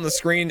that up on the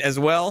screen as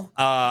well.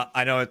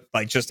 I know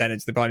it just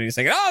ended, so they probably need to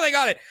say, "Oh, they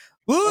got it."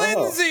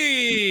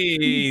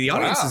 Lindsay. The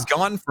audience is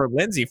gone for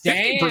Lindsay.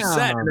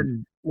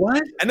 50%.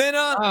 What? And then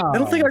they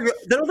don't think I'm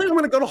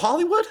going to go to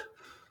Hollywood.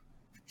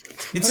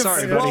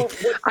 Sorry, buddy.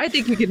 I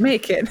think you can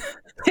make it.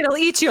 It'll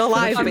eat you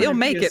alive, but you'll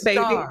make it,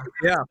 baby.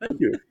 Yeah.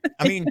 Thank you.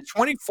 I mean,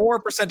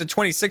 24% to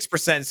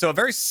 26%. So a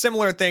very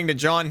similar thing to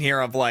John here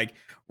of like,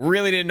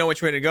 really didn't know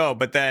which way to go.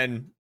 But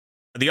then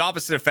the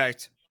opposite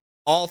effect,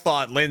 all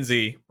thought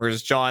Lindsay,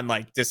 whereas John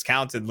like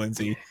discounted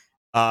Lindsay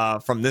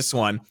from this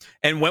one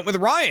and went with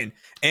Ryan.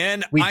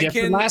 And I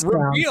can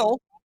reveal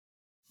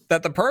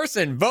that the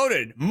person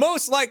voted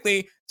most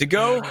likely to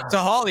go to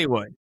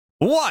Hollywood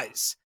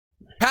was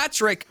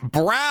Patrick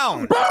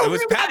Brown. It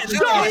was Patrick.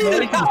 The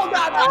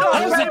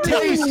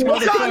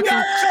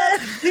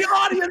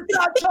audience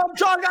got chumped.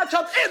 John got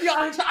chumped. And the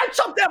audience. I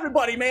chumped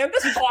everybody, man.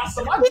 This is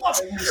awesome. I love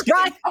it.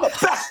 Ryan, I'm the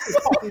best in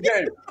the fucking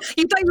game.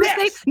 You thought you were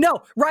safe?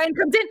 No. Ryan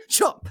comes in.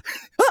 Chump.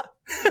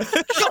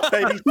 Chump,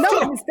 baby. No,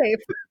 I'm safe.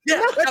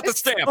 Yeah, got the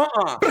stamp.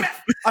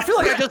 I feel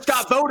like I just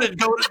got voted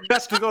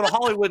best to go to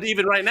Hollywood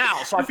even right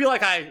now. So I feel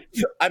like I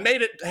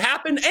made it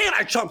happen and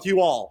I chumped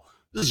you all.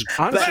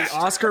 Honestly,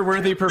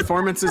 Oscar-worthy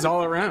performances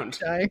all around.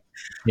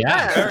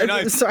 Yeah, very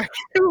nice. Sorry,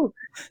 who?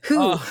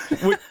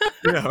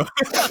 Yeah,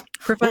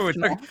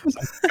 Professional.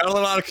 Got a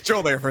little out of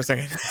control there for a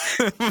second.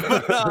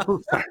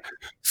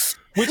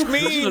 Which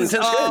means,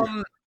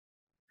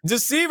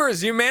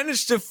 Deceivers, you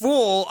managed to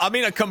fool. I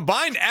mean, a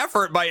combined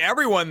effort by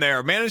everyone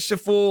there managed to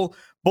fool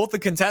both the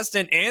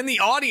contestant and the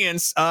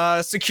audience,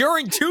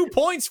 securing 2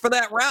 points for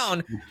that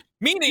round.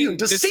 Meaning,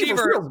 Deceivers,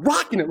 we're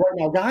rocking it right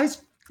now,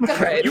 guys.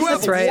 Right. You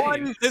have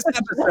won this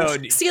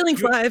episode. Ceiling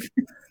 5.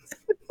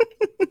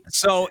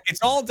 So it's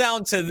all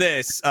down to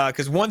this,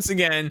 because once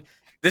again,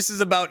 this is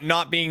about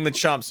not being the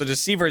chump. So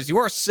Deceivers, you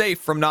are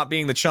safe from not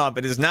being the chump.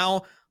 It is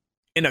now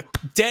in a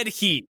dead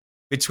heat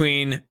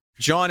between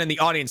John and the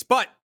audience.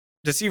 But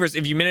Deceivers,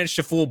 if you manage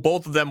to fool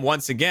both of them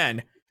once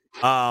again,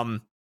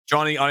 John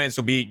and the audience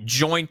will be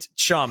joint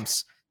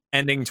chumps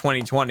ending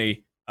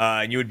 2020.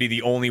 And you would be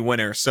the only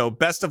winner. So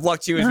best of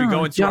luck to you as we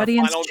go into our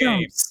final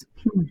games.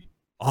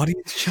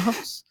 Audience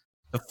chumps.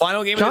 The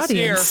final game of this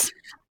year.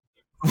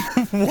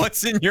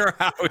 What's in your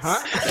house?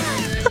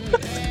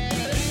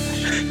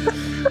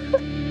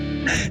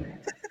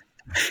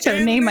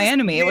 Gotta name my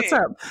enemy. What's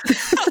up?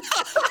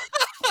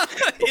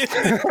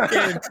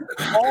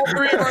 All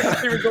three of our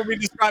deceivers will be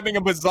describing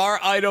a bizarre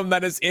item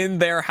that is in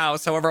their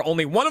house. However,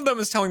 only one of them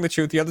is telling the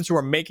truth. The other two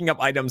are making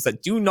up items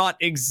that do not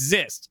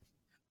exist.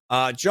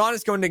 John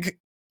is going to...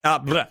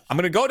 I'm going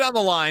to go down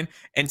the line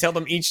and tell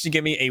them each to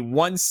give me a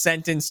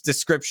one-sentence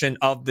description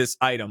of this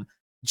item.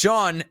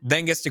 John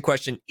then gets to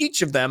question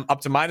each of them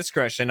up to my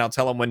discretion. I'll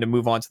tell them when to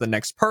move on to the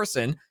next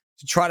person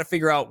to try to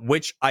figure out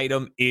which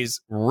item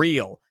is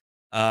real.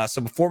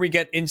 So before we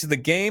get into the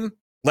game,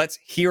 let's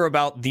hear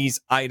about these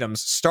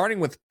items,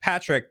 starting with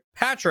Patrick.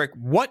 Patrick,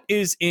 what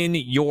is in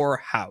your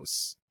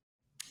house?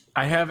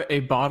 I have a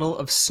bottle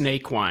of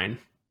snake wine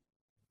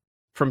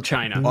from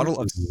China. A bottle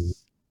of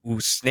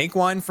snake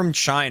wine from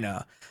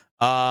China.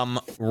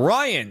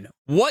 Ryan,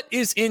 what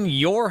is in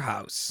your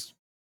house?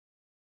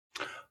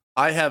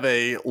 I have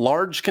a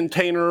large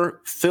container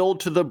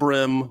filled to the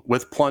brim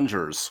with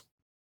plungers.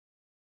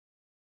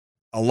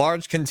 A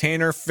large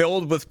container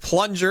filled with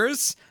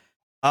plungers.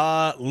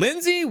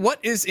 Lindsay, what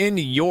is in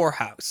your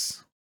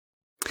house?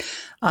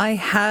 I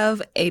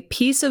have a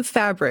piece of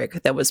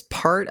fabric that was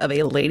part of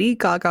a Lady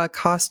Gaga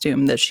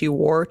costume that she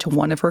wore to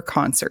one of her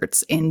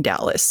concerts in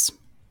Dallas.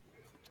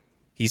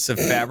 Piece of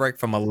fabric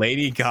from a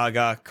Lady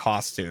Gaga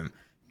costume.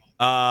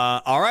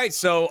 All right,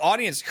 so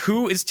audience,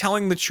 who is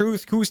telling the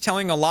truth? Who's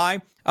telling a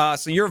lie?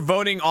 So you're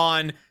voting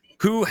on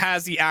who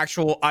has the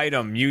actual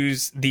item.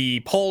 Use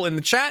the poll in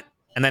the chat,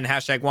 and then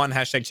 #1,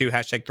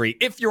 #2, #3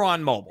 if you're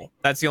on mobile.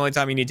 That's the only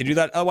time you need to do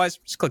that. Otherwise,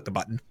 just click the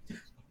button.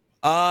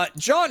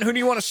 John, who do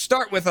you want to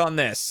start with on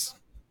this?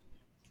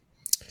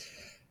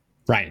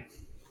 Ryan.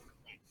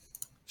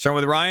 Start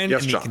with Ryan.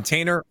 Yes, in the John.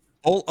 Container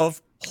full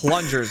of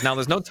plungers. Now,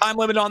 there's no time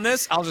limit on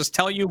this. I'll just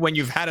tell you when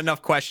you've had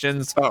enough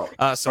questions. So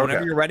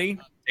whenever you're ready,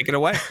 take it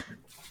away.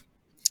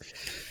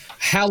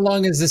 How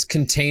long has this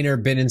container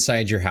been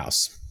inside your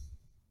house?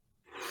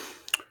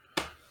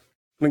 I'm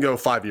going to go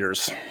 5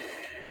 years.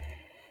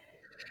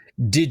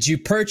 Did you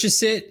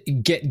purchase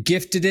it, get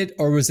gifted it,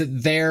 or was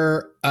it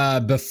there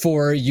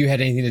before you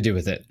had anything to do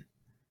with it?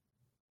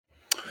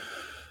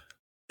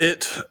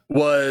 It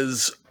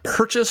was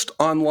purchased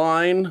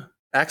online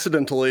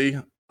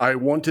accidentally. I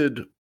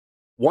wanted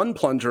one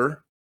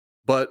plunger,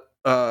 but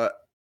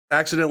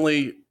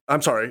accidentally,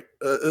 I'm sorry.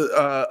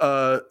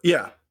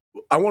 Yeah,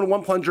 I wanted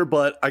one plunger,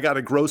 but I got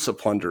a gross of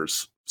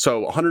plungers.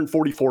 So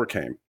 144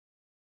 came.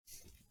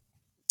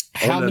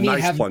 How many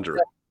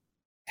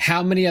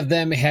of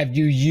them have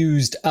you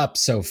used up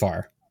so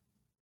far?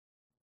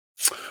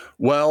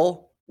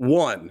 Well,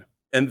 one.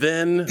 And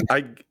then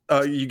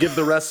you give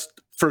the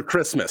rest for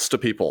Christmas to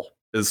people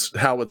is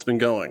how it's been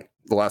going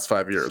the last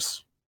 5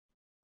 years.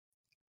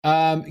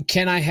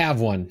 Can I have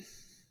one?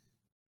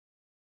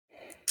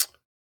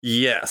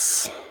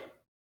 Yes.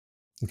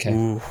 Okay.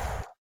 Ooh.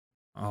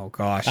 Oh,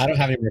 gosh. I don't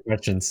have any more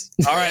questions.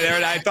 All right,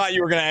 Aaron, I thought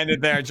you were going to end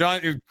it there.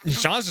 John's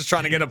just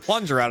trying to get a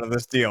plunger out of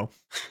this deal.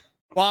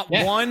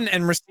 Won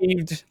and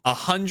received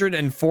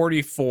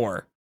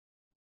 144.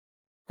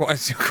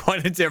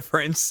 Quite a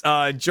difference.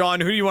 John,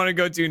 who do you want to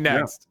go to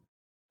next?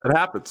 Yeah, it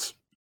happens.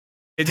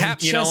 It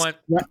happens. You know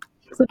what? I'm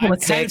kind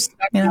of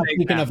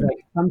thinking of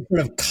like some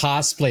sort of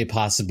cosplay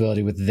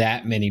possibility with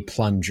that many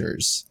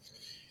plungers.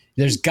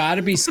 There's got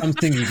to be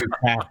something you can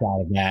craft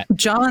out of that.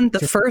 John,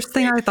 the first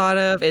thing I thought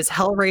of is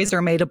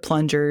Hellraiser made of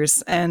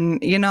plungers.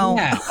 And, you know,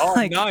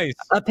 nice.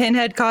 A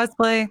Pinhead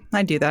cosplay,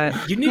 I do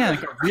that. You need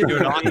like a really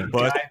good guy,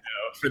 though,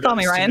 Call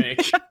me Ryan.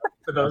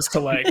 For those to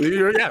like be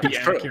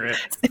accurate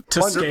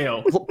to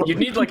scale. You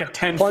need like a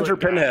 10 plunger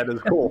Pinhead is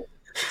cool.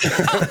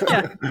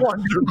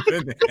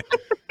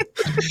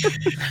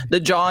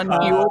 The John,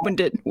 you opened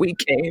it, we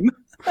came.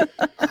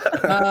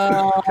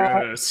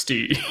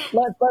 Steve.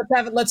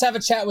 Let's have a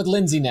chat with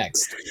Lindsay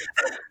next.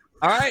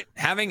 All right,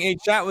 having a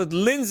chat with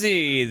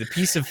Lindsay, the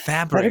piece of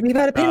fabric. Better be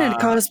about a Pinhead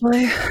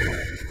cosplay.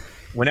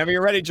 Whenever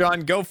you're ready,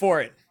 John, go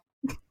for it.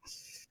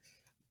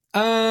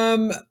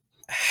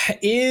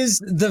 Is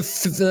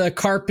the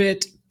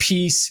carpet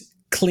piece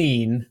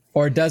clean,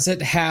 or does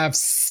it have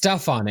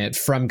stuff on it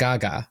from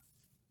Gaga?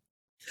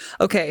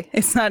 Okay,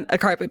 it's not a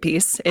carpet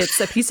piece. It's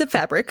a piece of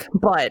fabric,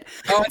 but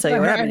I'll tell you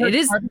what happened. It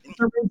is.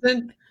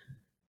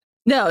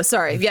 No,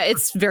 sorry. Yeah,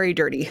 it's very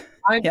dirty.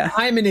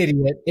 I'm an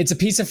idiot. It's a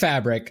piece of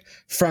fabric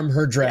from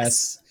her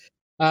dress.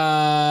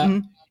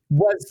 Yes.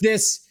 Was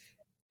this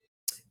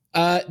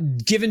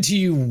given to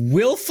you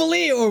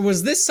willfully, or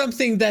was this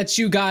something that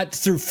you got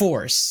through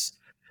force?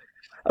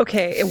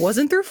 Okay, it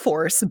wasn't through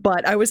force,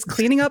 but I was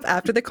cleaning up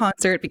after the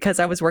concert because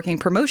I was working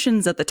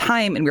promotions at the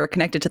time and we were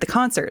connected to the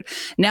concert.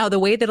 Now, the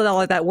way that all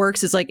of that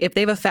works is like if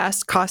they have a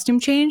fast costume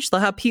change,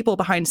 they'll have people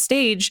behind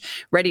stage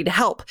ready to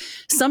help.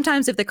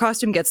 Sometimes if the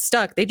costume gets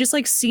stuck, they just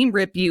like seam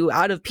rip you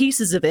out of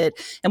pieces of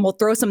it and we'll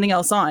throw something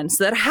else on.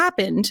 So that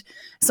happened.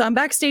 So I'm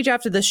backstage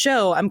after the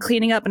show, I'm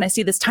cleaning up and I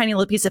see this tiny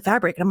little piece of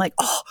fabric and I'm like,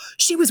 oh,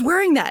 she was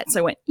wearing that. So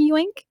I went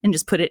yoink and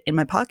just put it in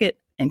my pocket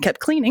and kept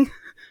cleaning.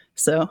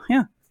 So,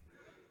 yeah.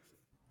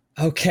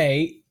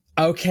 Okay.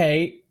 What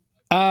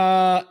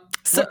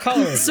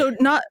color is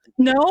it?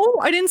 No,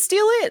 I didn't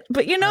steal it,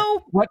 but you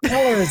know. What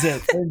color is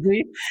it,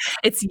 Lindsay?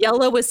 It's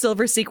yellow with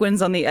silver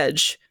sequins on the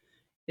edge.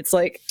 It's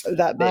like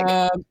that big.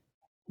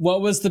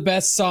 What was the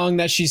best song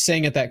that she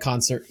sang at that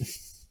concert?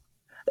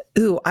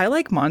 Ooh, I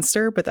like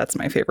Monster, but that's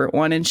my favorite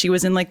one. And she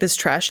was in like this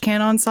trash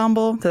can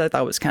ensemble that I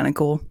thought was kind of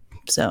cool.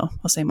 So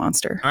I'll say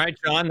Monster. All right,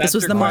 John. This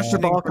was the Monster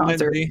Ball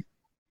concert.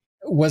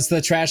 Was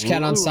the trash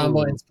can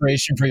ensemble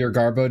inspiration for your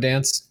Garbo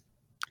dance?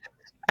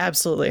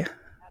 Absolutely.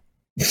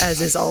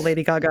 As is all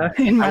Lady Gaga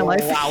in my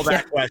life. Wow,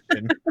 that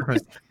question.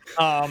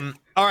 All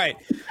right.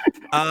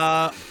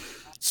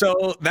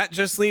 So that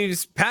just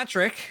leaves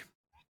Patrick.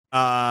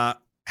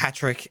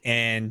 Patrick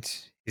and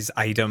his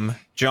item.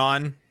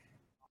 John,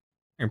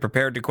 are you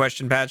prepared to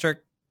question Patrick?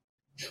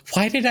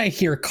 Why did I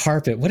hear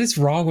carpet? What is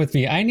wrong with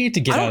me? I need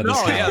to get out of this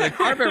house. Yeah, the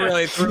carpet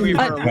really threw me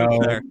for a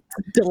loop there.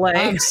 Delay.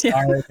 I'm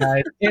sorry,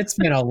 guys. It's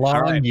been a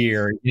long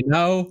year, you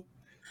know?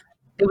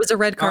 It was a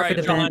red carpet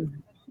event.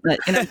 But,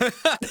 you know.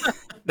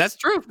 That's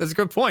true. That's a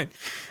good point.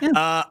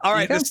 Yeah. All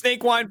right, the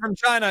snake wine from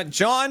China.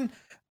 John,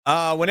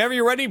 whenever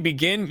you're ready,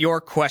 begin your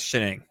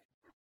questioning.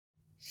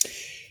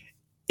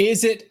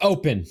 Is it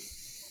open?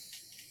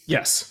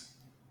 Yes.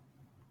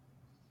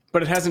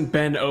 But it hasn't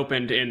been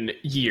opened in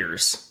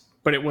years.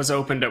 But it was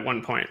opened at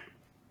one point.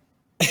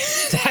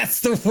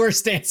 That's the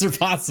worst answer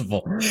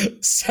possible.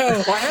 So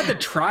I had to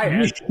try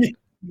it.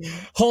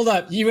 Hold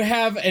up. You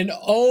have an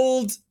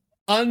old,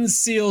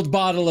 unsealed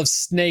bottle of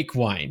snake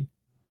wine.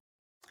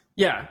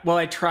 Yeah, well,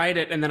 I tried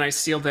it and then I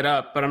sealed it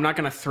up, but I'm not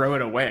going to throw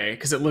it away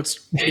because it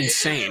looks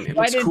insane. It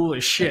looks cool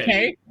as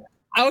shit.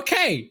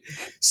 Okay.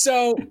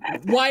 So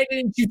why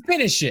didn't you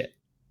finish it?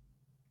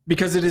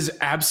 Because it is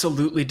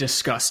absolutely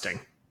disgusting.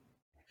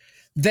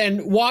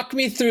 Then walk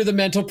me through the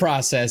mental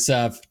process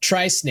of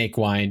try snake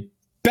wine.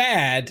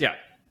 Bad. Yeah.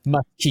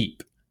 Must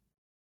keep.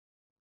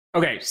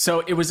 Okay,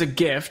 so it was a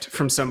gift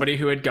from somebody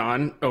who had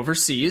gone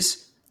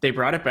overseas. They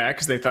brought it back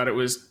because they thought it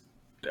was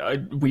a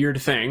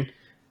weird thing.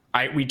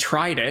 We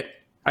tried it.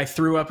 I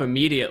threw up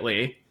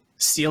immediately,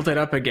 sealed it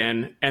up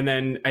again, and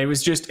then it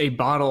was just a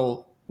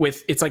bottle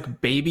with, it's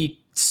like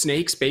baby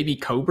snakes, baby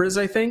cobras,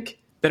 I think,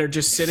 that are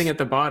just sitting at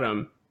the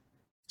bottom.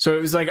 So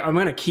it was like, I'm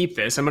going to keep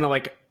this. I'm going to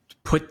like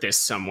put this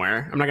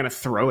somewhere. I'm not going to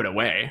throw it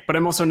away, but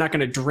I'm also not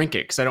going to drink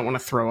it because I don't want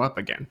to throw up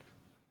again.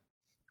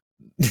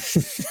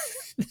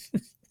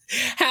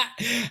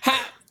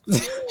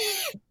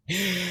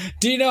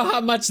 Do you know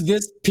how much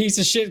this piece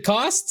of shit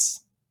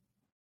costs?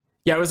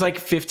 Yeah, it was like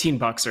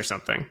 $15 or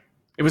something.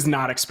 It was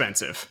not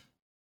expensive.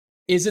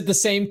 Is it the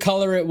same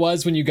color it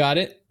was when you got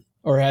it?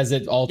 Or has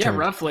it altered? Yeah,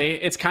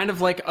 roughly. It's kind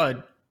of like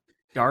a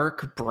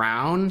dark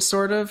brown,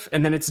 sort of.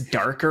 And then it's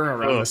darker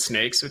around the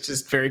snakes, which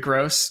is very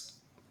gross.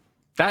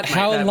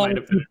 How long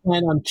do you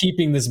plan on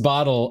keeping this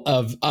bottle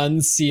of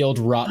unsealed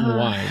rotten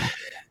wine?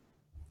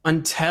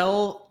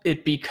 Until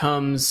it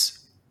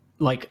becomes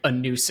like a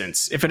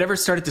nuisance. If it ever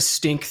started to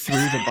stink through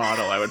the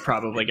bottle, I would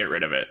probably get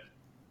rid of it.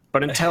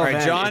 But until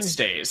then, John, it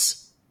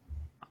stays.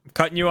 I'm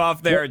cutting you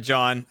off there,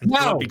 John.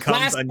 No,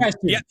 last question.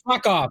 Yeah.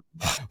 Fuck off.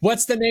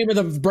 What's the name of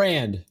the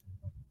brand?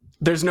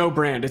 There's no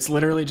brand. It's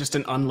literally just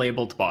an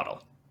unlabeled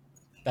bottle.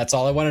 That's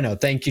all I want to know.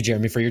 Thank you,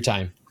 Jeremy, for your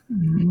time.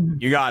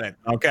 You got it.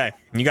 Okay.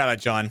 You got it,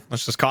 John.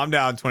 Let's just calm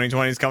down.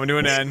 2020 is coming to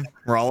an end.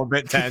 We're all a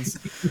bit tense.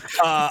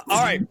 All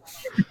right.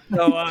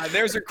 So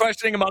there's your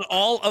questioning about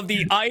all of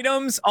the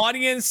items.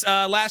 Audience,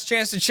 last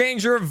chance to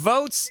change your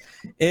votes.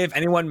 If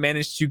anyone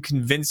managed to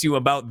convince you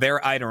about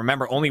their item,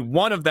 remember, only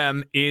one of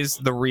them is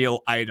the real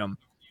item.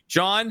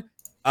 John,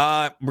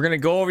 we're going to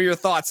go over your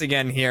thoughts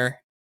again here.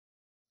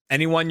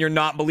 Anyone you're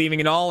not believing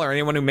at all, or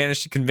anyone who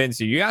managed to convince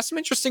you? You asked some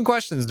interesting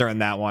questions during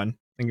that one. I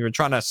think you were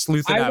trying to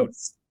sleuth it out.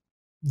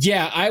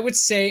 Yeah, I would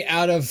say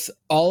out of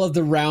all of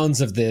the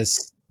rounds of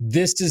this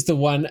is the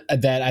one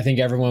that I think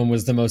everyone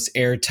was the most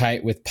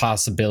airtight with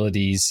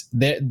possibilities.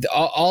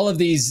 All of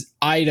these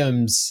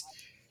items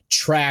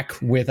track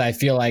with, I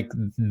feel like,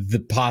 the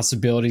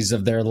possibilities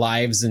of their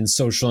lives and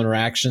social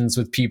interactions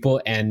with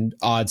people and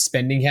odd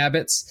spending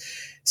habits.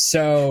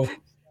 So,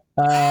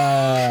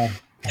 what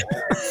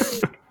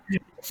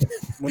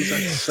does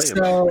that say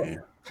about me?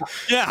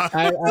 Yeah,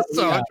 that's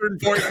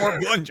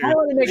 144 blunders. I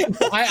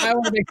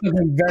want to make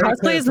something very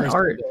cosplay is an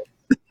art.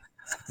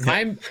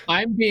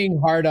 I'm being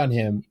hard on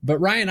him, but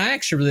Ryan, I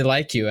actually really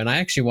like you, and I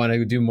actually want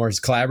to do more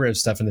collaborative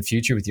stuff in the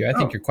future with you. I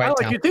think you're quite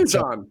talented. I like you too,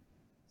 John.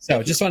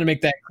 So just want to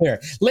make that clear.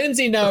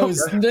 Lindsay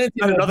knows. Okay. Lindsay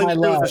knows nothing my to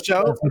do love with the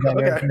show.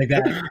 Okay. Like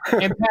that.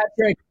 And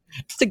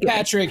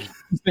Patrick,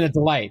 it's been a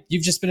delight.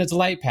 You've just been a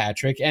delight,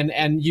 Patrick,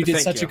 and you did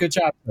such a good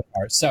job so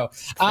far. So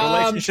the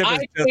relationship is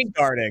just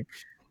starting.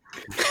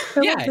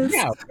 Yeah,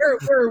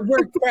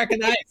 we're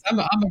cracking ice. I'm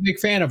a big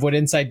fan of what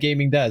Inside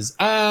Gaming does.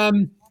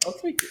 Thank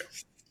you.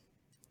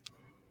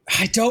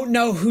 I don't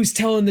know who's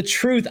telling the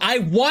truth. I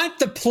want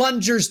the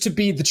plungers to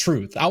be the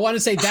truth. I want to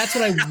say that's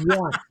what I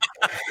want.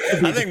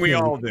 I think we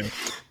all do.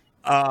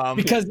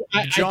 Because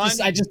I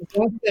just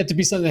want that to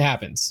be something that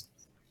happens.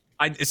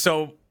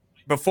 So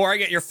before I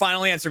get your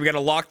final answer, we got to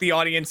lock the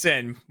audience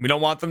in. We don't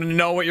want them to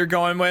know what you're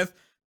going with.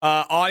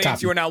 Audience,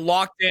 Copy. You are now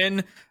locked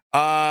in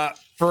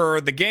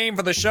for the game,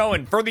 for the show,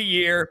 and for the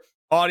year.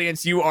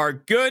 Audience, you are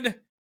good.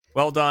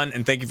 Well done,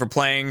 and thank you for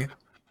playing.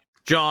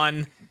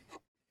 John,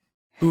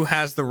 who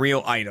has the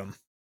real item.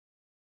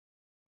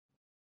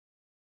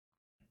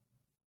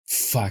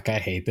 Fuck, I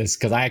hate this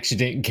because I actually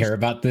didn't care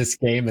about this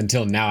game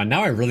until now. And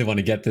now I really want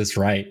to get this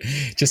right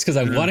just because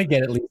I want to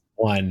get at least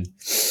one.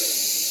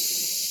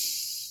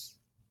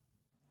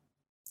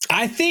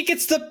 I think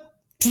it's the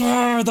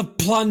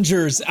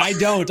plungers. I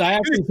don't. I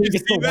actually think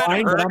it's the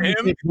wine, but I'm going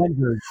to say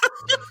plungers.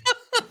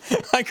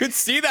 I could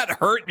see that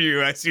hurt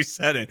you as you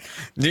said it.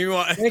 Do you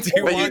want to?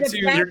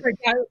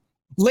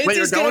 Wait,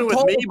 you're going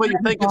with me, but you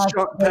think it's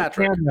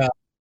Patrick.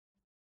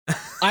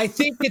 I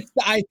think it's.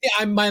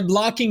 I'm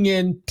locking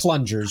in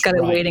plungers. Got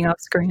it waiting off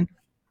screen.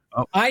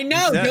 Oh, I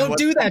know. Don't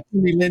do that to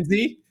me,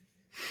 Lindsay.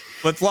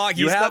 Let's lock.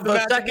 You have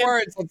the second.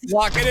 Words. Let's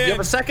lock it in. You have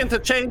a second to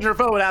change your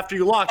vote after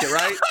you lock it,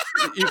 right?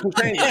 You can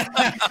change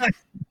it.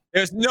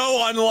 There's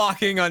no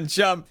unlocking on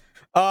Jump.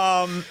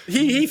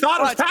 He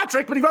thought it was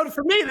Patrick, but he voted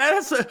for me.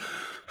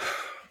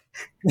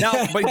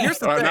 Now, but here's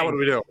the thing. Now what do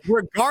we do?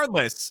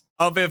 Regardless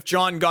of if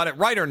John got it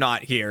right or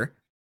not here,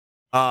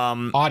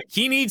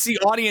 he needs the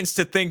audience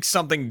to think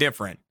something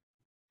different.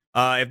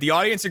 If the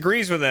audience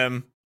agrees with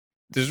him,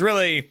 there's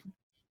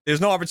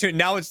no opportunity.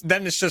 Now it's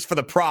just for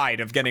the pride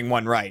of getting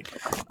one right.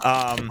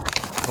 That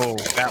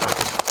was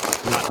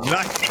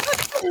not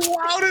the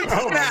loudest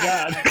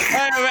snap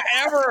I have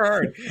ever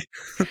heard.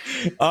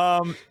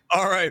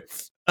 All right.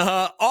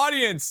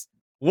 Audience,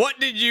 what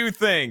did you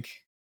think?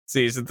 Let's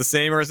see, is it the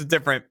same or is it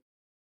different?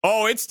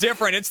 Oh, it's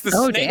different. It's the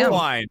snake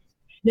line.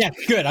 Yeah,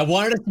 good. I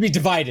wanted us to be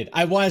divided.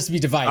 All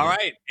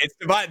right, it's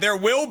divided. There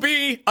will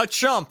be a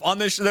chump on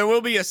this. There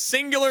will be a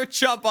singular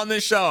chump on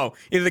this show,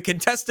 either the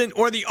contestant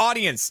or the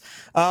audience.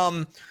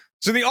 So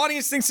the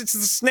audience thinks it's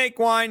the snake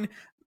wine.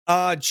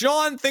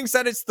 John thinks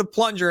that it's the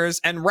plungers.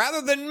 And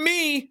rather than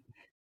me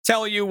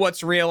tell you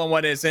what's real and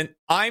what isn't,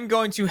 I'm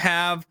going to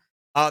have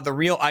the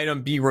real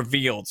item be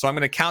revealed. So I'm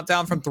going to count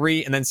down from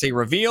 3 and then say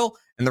reveal,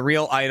 and the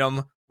real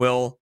item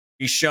will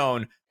be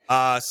shown.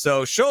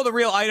 So show the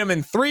real item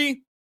in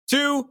 3,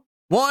 2,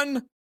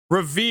 1,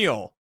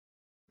 reveal.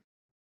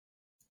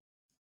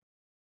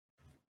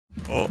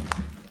 Ryan's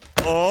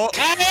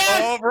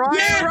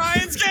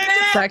getting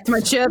it. Back to my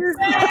chips.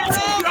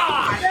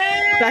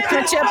 Back to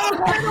my chips.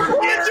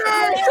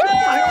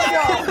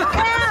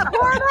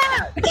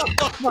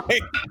 Oh my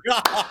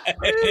god.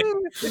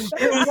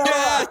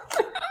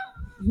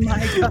 My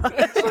God.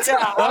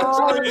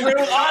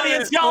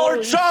 Audience, y'all are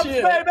chumps,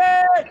 baby!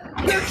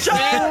 You're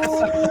chumps!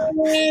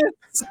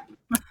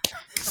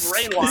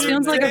 This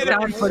sounds like a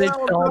found footage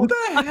film. What the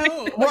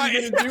hell? What are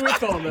you gonna do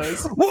with all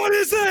this? What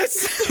is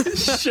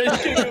this?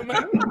 Shaking him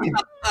out. Oh my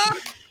God.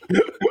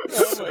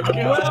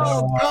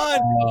 Well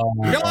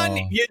done. John,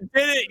 you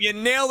did it. You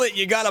nailed it.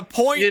 You got a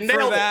point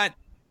for that.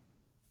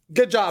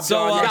 Good job,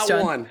 John. You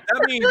got one.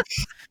 That means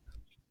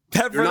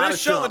that for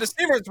this show, the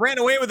Deceivers ran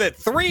away with it.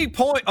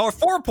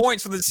 4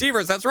 points for the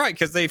Deceivers. That's right,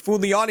 because they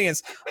fooled the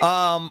audience.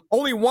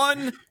 Only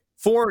 1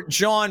 for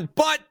John,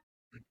 but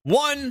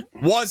 1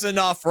 was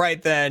enough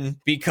right then,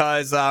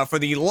 because for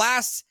the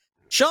last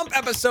Chump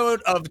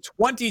episode of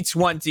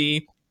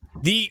 2020,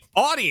 the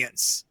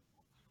audience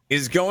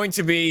is going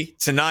to be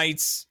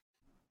tonight's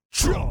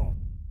Chump.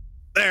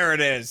 There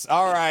it is.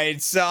 All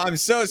right. So I'm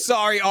so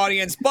sorry,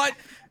 audience, but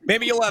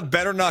maybe you'll have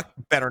better luck.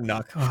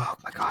 Oh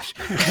my gosh.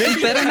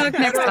 Better luck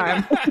next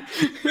time.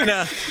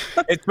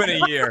 It's been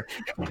a year.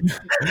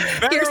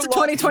 Here's to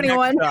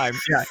 2021. Yeah.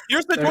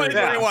 Here's to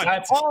 2021.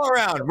 All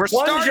around. We're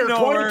starting your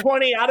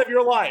 2020 out of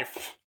your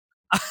life.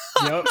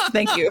 Yep.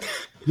 Thank you.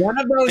 One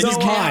of those is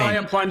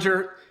mine.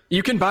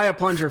 You can buy a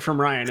plunger from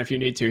Ryan if you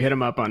need to. Hit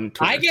him up on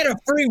Twitter. I get a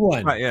free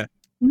one. Right, yeah.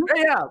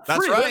 Yeah,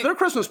 that's free. right. They're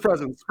Christmas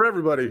presents for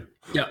everybody.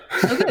 Yeah.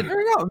 Okay,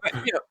 there you go.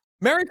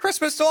 Merry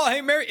Christmas to all. Hey,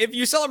 if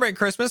you celebrate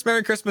Christmas,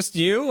 Merry Christmas to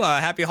you.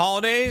 Happy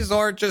holidays,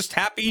 or just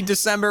happy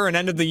December and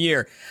end of the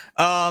year.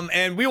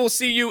 And we will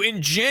see you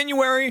in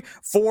January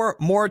for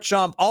more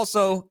Chump.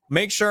 Also,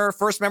 make sure,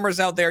 first members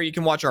out there, you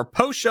can watch our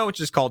post show, which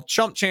is called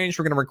Chump Change.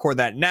 We're going to record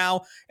that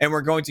now, and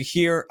we're going to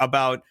hear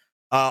about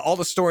all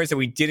the stories that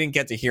we didn't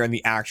get to hear in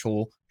the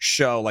actual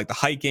show, like the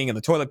hiking and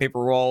the toilet paper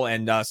roll,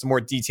 and some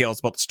more details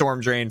about the storm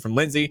drain from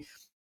Lindsay.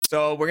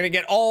 So we're going to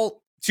get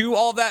all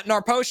of that in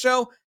our post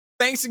show.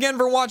 Thanks again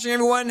for watching,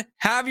 everyone.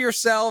 Have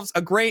yourselves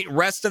a great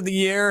rest of the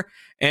year,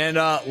 and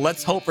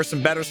let's hope for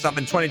some better stuff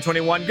in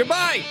 2021.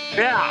 Goodbye.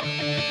 Yeah.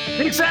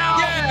 Peace out.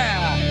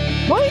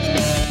 Yeah.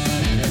 What?